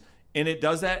listings, and it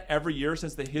does that every year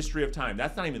since the history of time.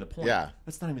 That's not even the point. Yeah.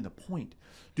 That's not even the point.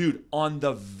 Dude, on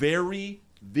the very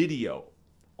video,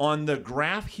 on the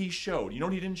graph he showed, you know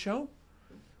what he didn't show?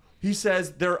 He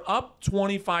says they're up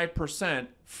 25%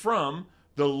 from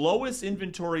the lowest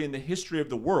inventory in the history of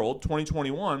the world,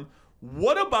 2021.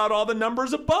 What about all the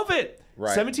numbers above it?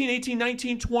 Right. 17, 18,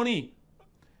 19, 20.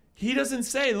 He doesn't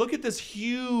say, look at this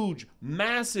huge,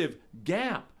 massive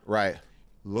gap. Right.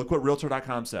 Look what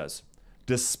Realtor.com says.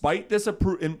 Despite this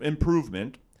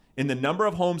improvement in the number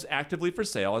of homes actively for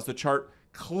sale, as the chart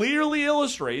clearly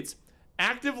illustrates,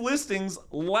 active listings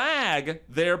lag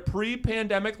their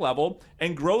pre-pandemic level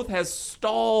and growth has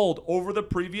stalled over the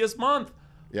previous month.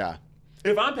 Yeah.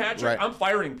 If I'm Patrick, I'm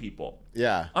firing people.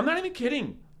 Yeah. I'm not even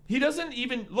kidding. He doesn't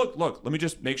even, look, let me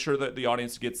just make sure that the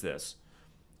audience gets this.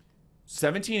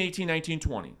 17, 18, 19,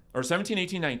 20, or 17,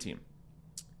 18, 19.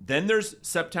 Then there's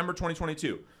September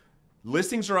 2022.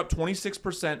 Listings are up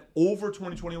 26% over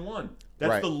 2021.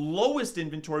 That's the lowest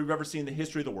inventory we've ever seen in the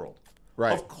history of the world.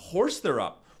 Right. Of course they're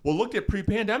up. Well, look at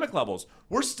pre-pandemic levels.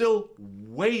 We're still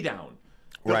way down.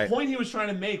 The point he was trying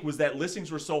to make was that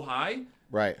listings were so high.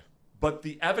 Right. But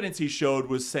the evidence he showed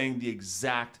was saying the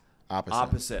exact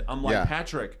opposite. I'm like,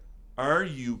 Patrick, are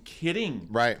you kidding?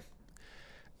 Right.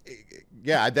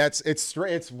 Yeah,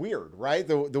 it's weird, right?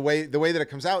 The way that it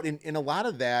comes out, in a lot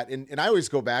of that, and I always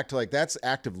go back to, like, that's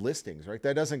active listings, right?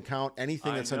 That doesn't count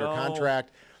anything that's under contract,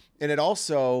 and it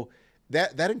also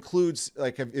that includes,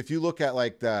 like, if you look at,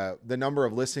 like, the number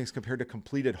of listings compared to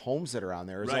completed homes that are on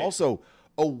there is also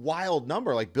a wild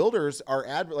number. Like, builders are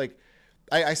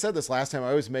I said this last time. I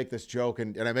always make this joke,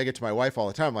 and I make it to my wife all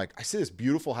the time. I'm like, I see this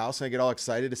beautiful house, and I get all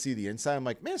excited to see the inside. I'm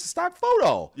like, man, it's a stock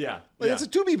photo. Yeah. It's a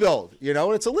to-be build,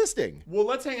 and it's a listing. Well,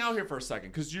 let's hang out here for a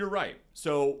second, because you're right.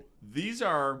 So these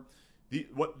are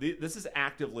this is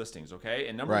active listings, okay?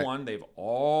 And number one, they've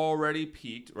already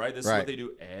peaked, right? This is what they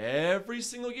do every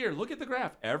single year. Look at the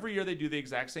graph. Every year they do the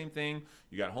exact same thing.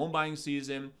 You got home buying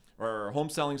season or home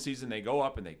selling season. They go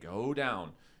up and they go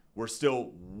down. We're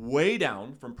still way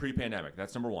down from pre-pandemic.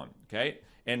 That's number one, okay?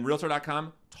 And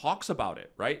Realtor.com talks about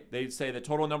it, right? They say the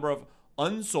total number of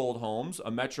unsold homes, a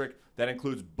metric that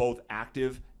includes both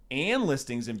active and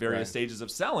listings in various stages of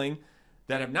selling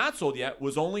that have not sold yet,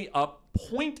 was only up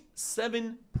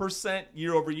 0.7%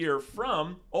 year over year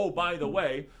from, oh, by the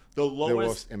way, the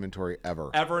lowest inventory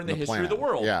ever in the history of the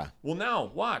world. Yeah. Well,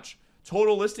 now, watch.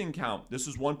 Total listing count. This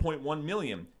is 1.1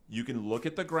 million. You can look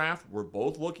at the graph. We're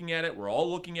both looking at it. We're all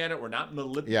looking at it. We're not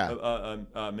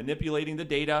manipulating the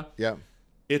data. Yeah.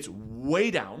 It's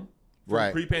way down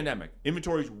from pre-pandemic.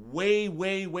 Inventory's way,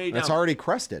 way, way down. It's already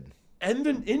crested.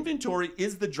 Inventory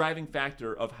is the driving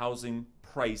factor of housing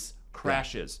price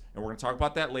crashes. And we're going to talk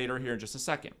about that later here in just a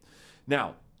second.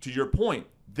 Now, to your point,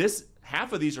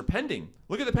 half of these are pending.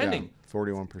 Look at the pending.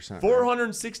 41%.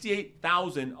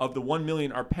 468,000 of the 1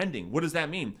 million are pending. What does that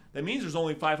mean? That means there's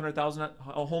only 500,000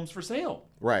 homes for sale.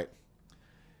 Right.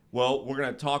 Well, we're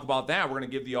going to talk about that. We're going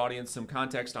to give the audience some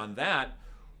context on that.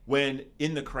 When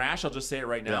in the crash, I'll just say it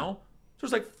right now,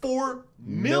 there's like 4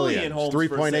 million homes for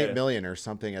sale. 3.8 million or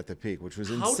something at the peak, which was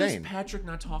insane. How does Patrick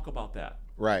not talk about that?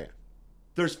 Right.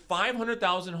 There's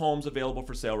 500,000 homes available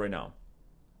for sale right now.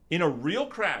 In a real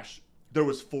crash, there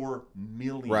was 4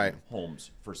 million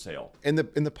homes for sale. And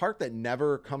the part that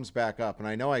never comes back up, and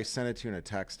I know I sent it to you in a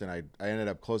text, and I ended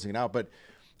up closing it out, but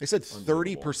they said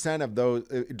 30% of those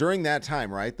during that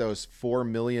time, right? Those 4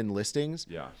 million listings.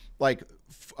 Yeah. Like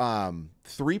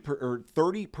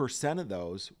 30% of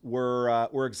those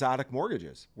were exotic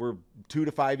mortgages, were 2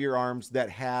 to 5 year ARMs that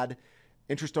had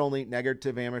interest only,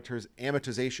 negative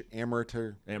amortization,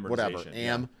 whatever,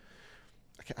 AM.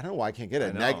 I don't know why I can't get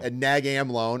it. A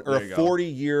nag-am loan or a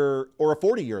 40-year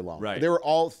loan. Right. They were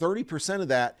all 30% of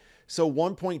that. So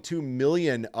 1.2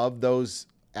 million of those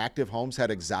active homes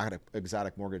had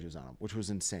exotic mortgages on them, which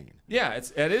was insane. Yeah,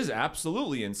 it is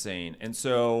absolutely insane. And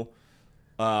so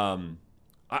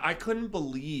I couldn't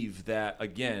believe that,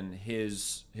 again,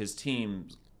 his team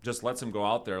just lets him go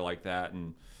out there like that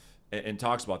and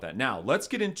talks about that. Now, let's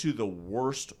get into the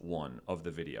worst one of the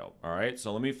video, all right?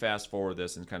 So let me fast forward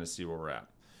this and kind of see where we're at.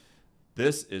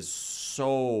 This is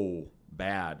so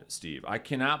bad, Steve. I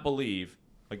cannot believe,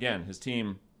 again, his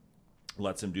team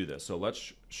lets him do this. So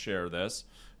let's share this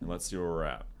and let's see where we're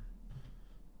at.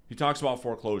 He talks about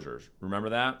foreclosures. Remember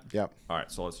that? Yep. All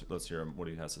right, so let's hear him, what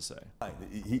he has to say.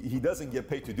 He doesn't get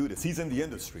paid to do this. He's in the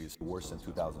industry. It's worse than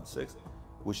 2006.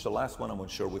 which the last one I'm going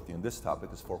to share with you in this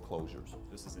topic is foreclosures.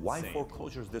 This is Why insane.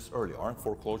 foreclosures this early? Aren't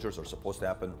foreclosures are supposed to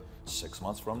happen 6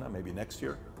 months from now, maybe next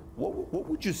year? What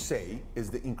would you say is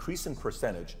the increase in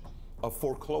percentage of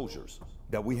foreclosures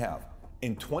that we have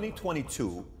in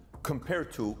 2022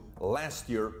 compared to last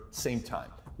year, same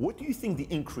time? What do you think the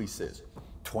increase is?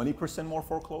 20% more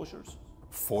foreclosures?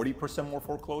 40% more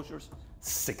foreclosures?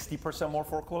 60% more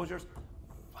foreclosures?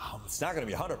 Wow, it's not going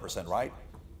to be 100%, right?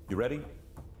 You ready?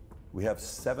 We have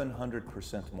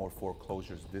 700% more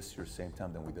foreclosures this year, same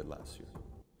time than we did last year.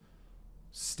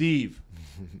 Steve,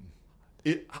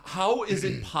 how is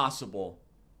it possible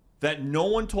that no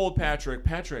one told Patrick,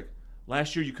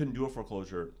 last year you couldn't do a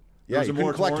foreclosure? Yeah, you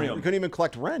couldn't even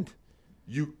collect rent.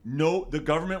 The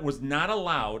government was not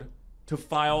allowed to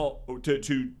file,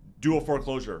 to do a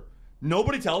foreclosure.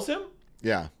 Nobody tells him?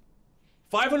 Yeah.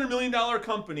 $500 million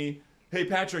company. Hey,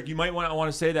 Patrick, you might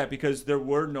want to say that because there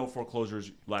were no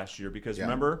foreclosures last year. Because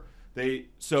remember,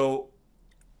 so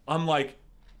I'm like,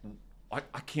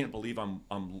 I can't believe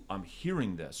I'm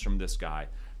hearing this from this guy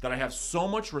that I have so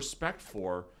much respect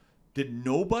for. Did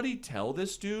nobody tell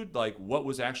this dude like what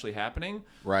was actually happening?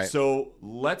 Right. So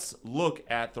let's look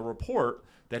at the report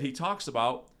that he talks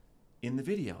about in the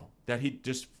video that he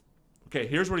just. Okay,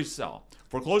 here's what he saw.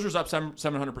 Foreclosures up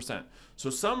 700%. So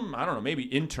some, I don't know, maybe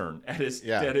intern at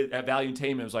Value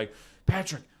Entertainment was like,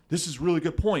 Patrick, this is a really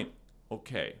good point.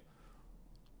 Okay.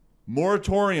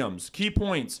 Moratoriums, key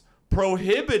points,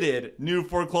 prohibited new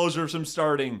foreclosures from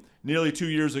starting nearly 2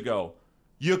 years ago.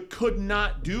 You could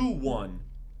not do one.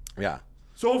 Yeah.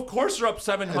 So of course they're up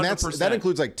 700%. And that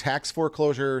includes like tax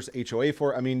foreclosures, HOA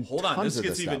I mean, hold on, this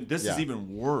is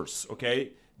even worse,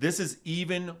 okay? This is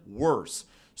even worse.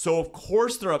 So of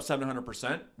course they're up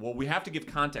 700%. Well, we have to give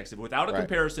context. If without a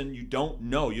comparison, you don't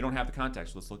know, you don't have the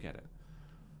context. Let's look at it.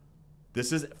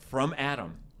 This is from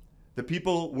Adam. The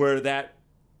people where that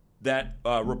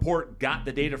report got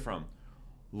the data from.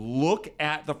 Look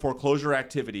at the foreclosure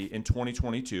activity in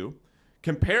 2022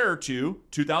 compared to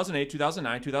 2008,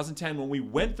 2009, 2010 when we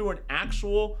went through an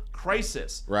actual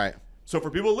crisis. Right. So for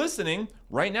people listening,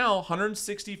 right now,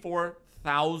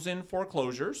 164,000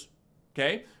 foreclosures.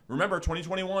 Okay. Remember,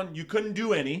 2021, you couldn't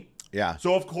do any. Yeah.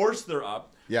 So of course they're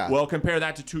up. Yeah. Well, compare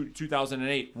that to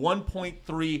 2008,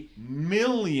 1.3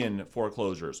 million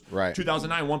foreclosures. Right.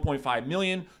 2009, 1.5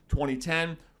 million.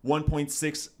 2010,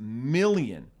 1.6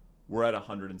 million. We're at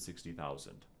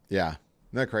 160,000. Yeah. Isn't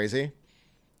that crazy?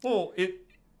 Well,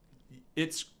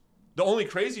 it's the only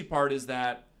crazy part is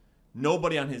that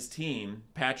nobody on his team,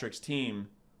 Patrick's team,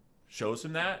 shows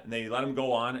him that, and they let him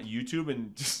go on YouTube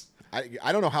and just.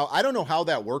 I don't know how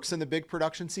that works in the big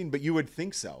production scene, but you would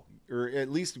think so, or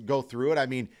at least go through it. I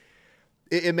mean,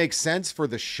 it makes sense for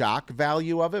the shock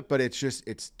value of it, but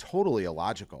it's totally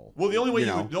illogical. Well, the only way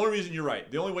the only reason you're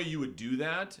right, the only way you would do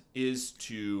that is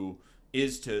to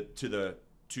the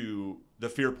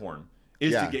fear porn.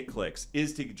 Is to get clicks,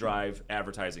 is to drive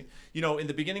advertising. You know, in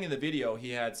the beginning of the video, he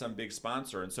had some big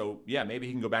sponsor. And so, yeah, maybe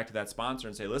he can go back to that sponsor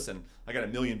and say, listen, I got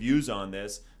 1 million views on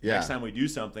this. Yeah. Next time we do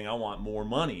something, I want more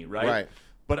money, right? Right.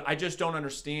 But I just don't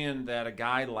understand that a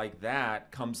guy like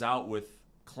that comes out with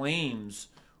claims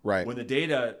when the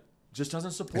data just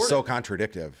doesn't support it. It's so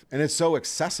contradictive. And it's so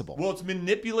accessible. Well, it's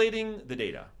manipulating the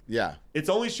data. Yeah. It's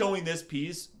only showing this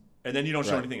piece, and then you don't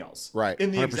show anything else. Right.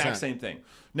 In the 100%. exact same thing.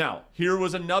 Now, here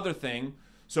was another thing.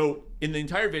 So in the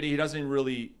entire video, he doesn't even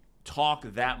really talk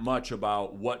that much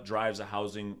about what drives a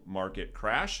housing market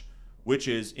crash, which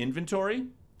is inventory,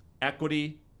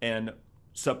 equity, and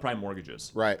subprime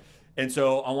mortgages. Right. And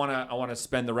so I want to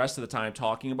spend the rest of the time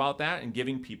talking about that and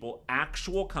giving people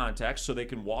actual context so they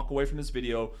can walk away from this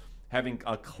video having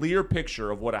a clear picture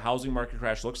of what a housing market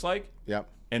crash looks like. Yep.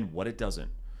 And what it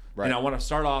doesn't. Right. And I want to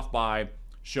start off by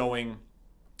showing.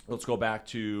 Let's go back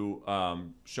to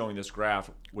showing this graph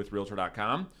with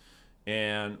Realtor.com.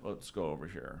 And let's go over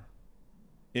here.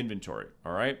 Inventory.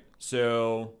 All right.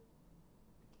 So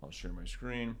I'll share my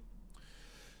screen.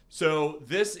 So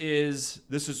this is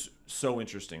so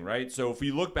interesting, right? So if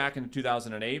we look back into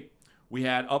 2008, we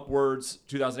had upwards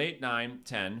 2008, 9,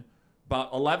 10,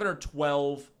 about 11 or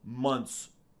 12 months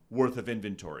worth of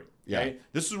inventory. Okay? Yeah.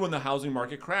 This is when the housing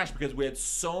market crashed because we had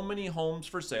so many homes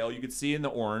for sale. You could see in the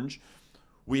orange.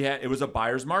 It was a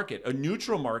buyer's market. A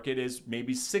neutral market is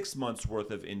maybe 6 months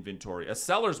worth of inventory. A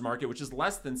seller's market, which is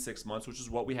less than 6 months, which is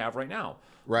what we have right now.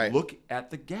 Right. Look at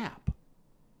the gap.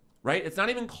 Right? It's not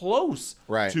even close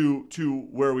right. to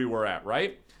where we were at,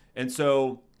 right? And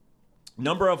so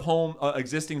number of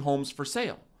existing homes for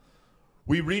sale.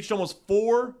 We reached almost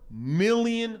 4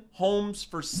 million homes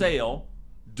for sale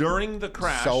during the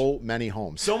crash. So many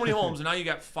homes. So many homes, and now you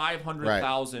got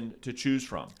 500,000 to choose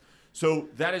from. So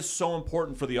that is so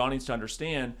important for the audience to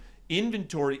understand.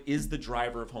 Inventory is the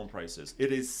driver of home prices.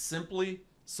 It is simply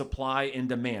supply and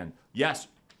demand. Yes,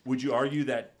 would you argue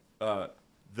that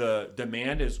the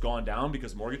demand has gone down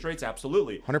because mortgage rates?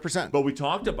 Absolutely. 100%. But we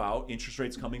talked about interest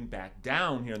rates coming back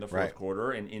down here in the fourth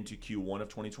quarter and into Q1 of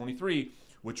 2023,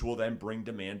 which will then bring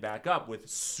demand back up with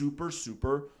super,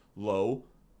 super low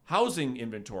housing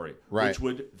inventory, which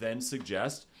would then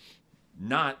suggest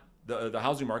not the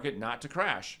housing market not to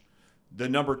crash. The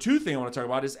number two thing I want to talk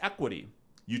about is equity.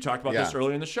 You talked about this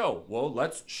earlier in the show. Well,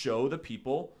 let's show the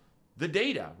people the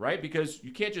data, right? Because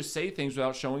you can't just say things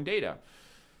without showing data.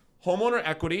 Homeowner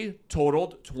equity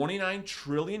totaled $29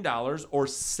 trillion, or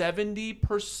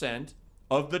 70%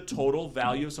 of the total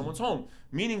value of someone's home,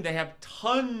 meaning they have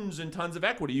tons and tons of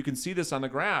equity. You can see this on the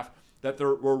graph that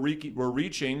we're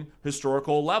reaching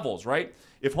historical levels, right?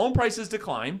 If home prices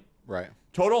decline,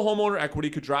 total homeowner equity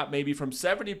could drop maybe from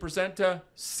 70% to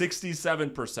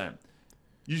 67%.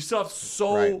 You still have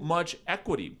so much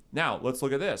equity. Now, let's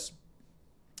look at this.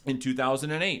 In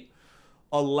 2008,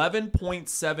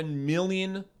 11.7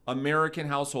 million American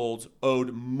households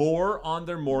owed more on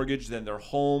their mortgage than their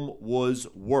home was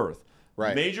worth.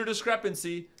 Major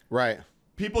discrepancy.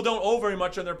 People don't owe very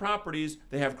much on their properties.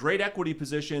 They have great equity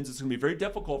positions. It's going to be very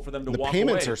difficult for them to walk away. The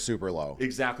payments are super low.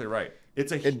 Exactly right.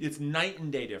 It's night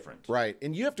and day different.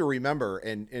 And you have to remember,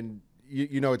 and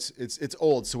you know it's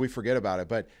old, so we forget about it.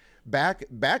 But back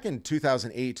in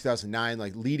 2008, 2009,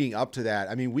 like leading up to that,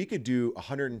 I mean, we could do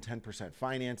 110%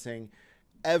 financing.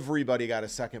 Everybody got a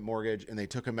second mortgage, and they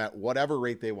took them at whatever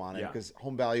rate they wanted because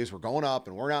home values were going up,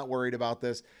 and we're not worried about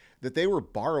this. That they were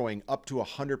borrowing up to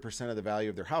 100% of the value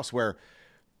of their house, where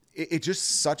it's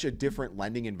just such a different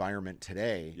lending environment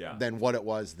today than what it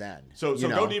was then. So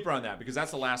go deeper on that, because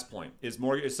that's the last point. Is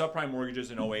subprime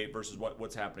mortgages in 08 versus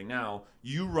what's happening now.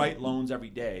 You write loans every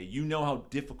day. You know how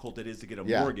difficult it is to get a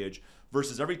mortgage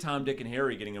versus every Tom, Dick, and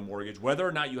Harry getting a mortgage, whether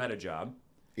or not you had a job.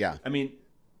 I mean,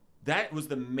 that was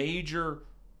the major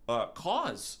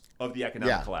cause of the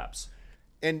economic collapse.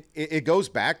 And it goes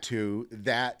back to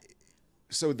that.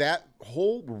 So that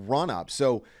whole run up.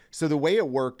 So the way it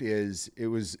worked is it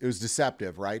was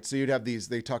deceptive, right? So you'd have these,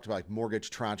 they talked about like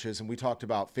mortgage tranches, and we talked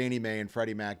about Fannie Mae and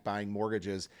Freddie Mac buying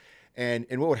mortgages. And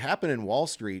what would happen in Wall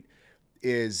Street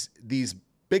is these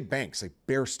big banks like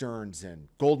Bear Stearns and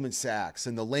Goldman Sachs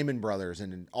and the Lehman Brothers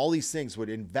and all these things would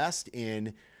invest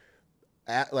in,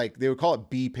 like they would call it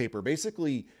B paper.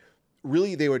 Basically,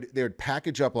 really they would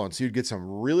package up loans. So you'd get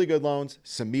some really good loans,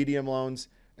 some medium loans,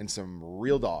 and some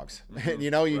real dogs. And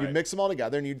you'd mix them all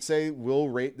together, and you'd say, we'll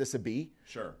rate this a B.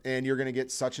 And you're going to get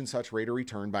such and such rate of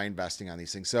return by investing on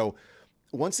these things. So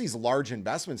once these large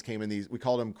investments came in, these, we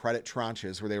called them credit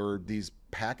tranches, where they were these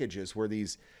packages where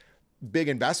these big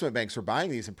investment banks were buying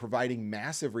these and providing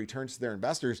massive returns to their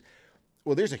investors.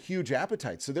 Well, there's a huge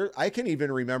appetite. So I can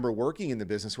even remember working in the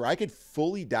business where I could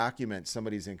fully document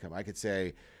somebody's income. I could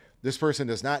say, this person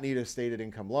does not need a stated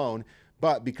income loan,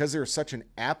 but because there's such an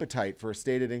appetite for a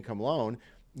stated income loan,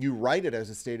 you write it as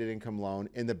a stated income loan,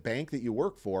 and the bank that you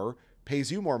work for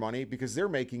pays you more money because they're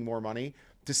making more money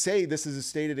to say this is a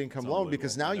stated income loan,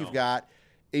 because now you've got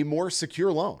a more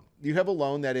secure loan. You have a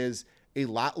loan that is a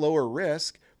lot lower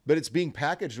risk, but it's being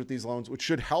packaged with these loans, which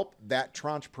should help that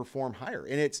tranche perform higher.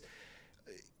 And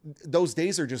those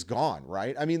days are just gone,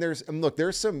 right? I mean, there's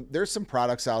some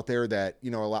products out there that,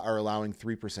 are allowing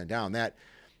 3% down.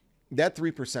 That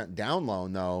 3% down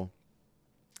loan, though,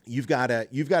 you've got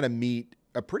to meet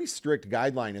a pretty strict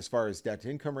guideline as far as debt to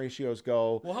income ratios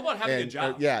go. Well, how about having a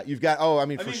job? You've got,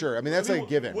 for sure. I mean, that's like a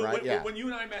given, right? When you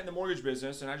and I met in the mortgage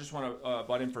business, and I just want to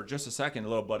butt in for just a second, a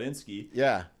little Buttinsky.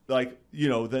 Like,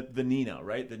 the Nina,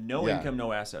 right? The no income,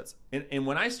 no assets. And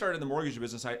when I started the mortgage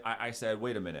business, I said,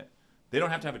 wait a minute. They don't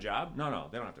have to have a job? No,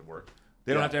 they don't have to work.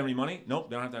 They don't have to have any money? Nope,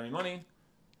 they don't have to have any money.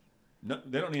 No,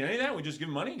 they don't need any of that. We just give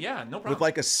them money. Yeah, no problem. With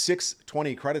like a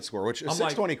 620 credit score, which a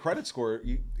 620 credit score,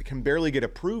 you can barely get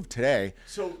approved today.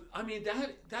 So, I mean,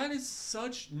 that is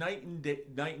such night and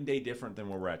day different than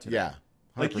where we're at today. 100%.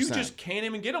 Like, you just can't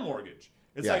even get a mortgage.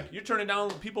 It's like you're turning down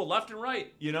people left and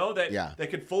right, that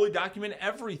could fully document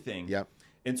everything.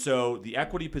 And so the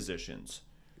equity positions,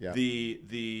 the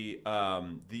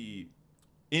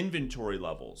inventory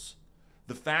levels,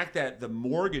 the fact that the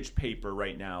mortgage paper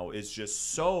right now is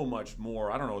just so much more,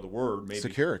 I don't know the word, maybe.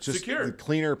 Secure. It's just secure.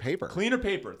 Cleaner paper. Cleaner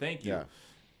paper, thank you.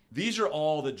 These are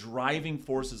all the driving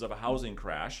forces of a housing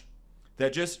crash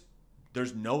that just,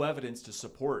 there's no evidence to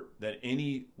support that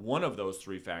any one of those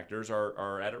three factors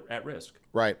are at risk.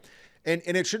 Right. And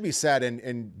it should be said,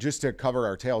 and just to cover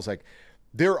our tails, like,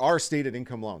 there are stated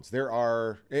income loans.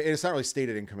 It's not really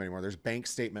stated income anymore. There's bank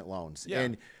statement loans.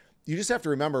 And you just have to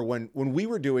remember when we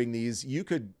were doing these, you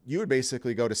would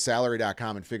basically go to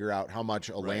salary.com and figure out how much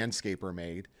a landscaper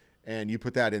made, and you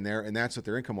put that in there, and that's what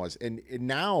their income was. And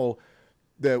now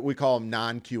we call them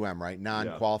non-QM, right?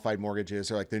 Non-qualified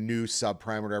mortgages, or like the new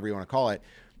subprime, whatever you want to call it.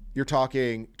 You're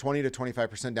talking 20 to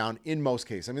 25% down in most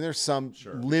cases. I mean, there's some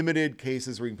limited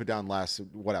cases where you can put down less,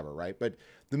 whatever, right? But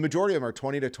the majority of them are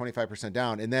 20 to 25%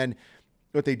 down. And then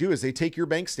what they do is they take your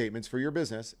bank statements for your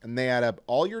business and they add up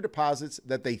all your deposits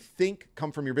that they think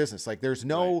come from your business. Like there's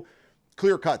no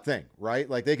clear cut thing, right?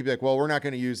 Like they could be like, well, we're not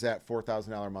going to use that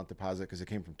 $4,000 a month deposit because it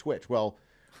came from Twitch. Well,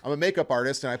 I'm a makeup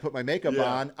artist and I put my makeup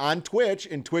on Twitch,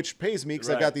 and Twitch pays me because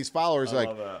I got these followers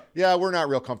yeah, we're not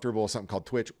real comfortable with something called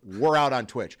Twitch. We're out on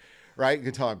Twitch, right? You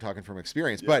can tell I'm talking from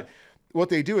experience. But what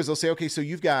they do is they'll say, okay, so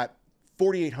you've got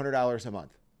 $4,800 a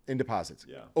month in deposits.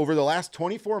 Yeah. Over the last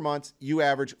 24 months, you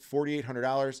average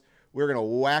 $4,800. We're going to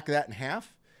whack that in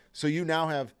half. So you now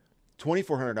have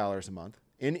 $2,400 a month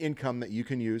in income that you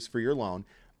can use for your loan,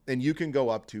 and you can go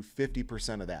up to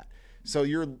 50% of that. So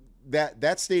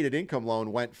that stated income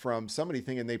loan went from somebody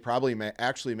thinking they probably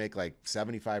actually make like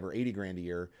 75 or 80 grand a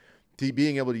year to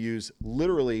being able to use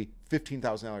literally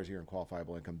 $15,000 a year in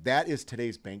qualifiable income. That is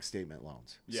today's bank statement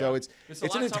loans. Yeah. So it's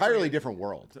an entirely different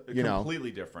world, completely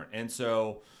different. And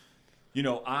so,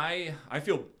 I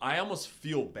almost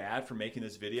feel bad for making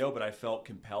this video, but I felt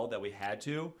compelled that we had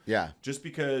to. Yeah. Just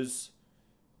because,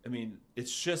 I mean,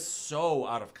 it's just so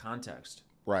out of context.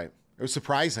 Right. It was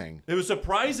surprising. It was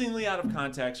surprisingly out of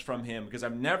context from him, because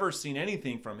I've never seen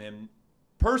anything from him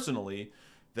personally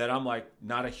that I'm like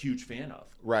not a huge fan of.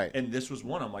 Right. And this was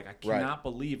one. I'm like, I cannot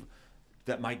believe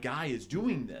that my guy is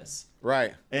doing this.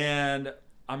 Right. And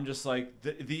I'm just like,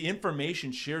 the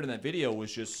information shared in that video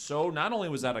was just so, not only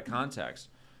was out of context,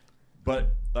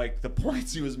 but like the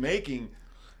points he was making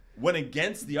went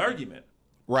against the argument.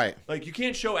 Right. Like you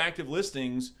can't show active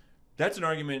listings. That's an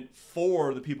argument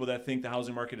for the people that think the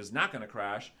housing market is not going to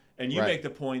crash. And you make the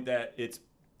point that it's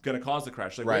going to cause the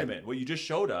crash. Like, wait a minute, what you just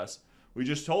showed us,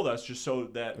 just so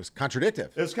that it was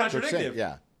contradictive. It was contradictive.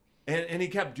 Yeah. And he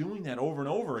kept doing that over and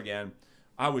over again.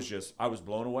 I was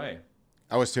blown away.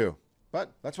 I was too.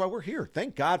 But that's why we're here.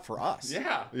 Thank God for us.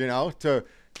 Yeah. To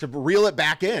reel it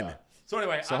back in. Yeah. So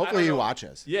anyway, hopefully he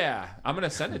watches. Yeah, I'm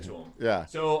gonna send it to him. Yeah.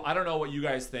 So I don't know what you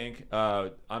guys think.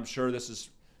 I'm sure this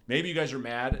is, maybe you guys are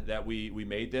mad that we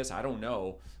made this. I don't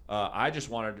know. I just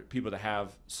wanted people to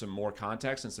have some more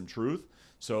context and some truth.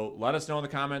 So let us know in the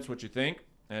comments what you think,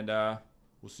 and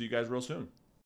we'll see you guys real soon.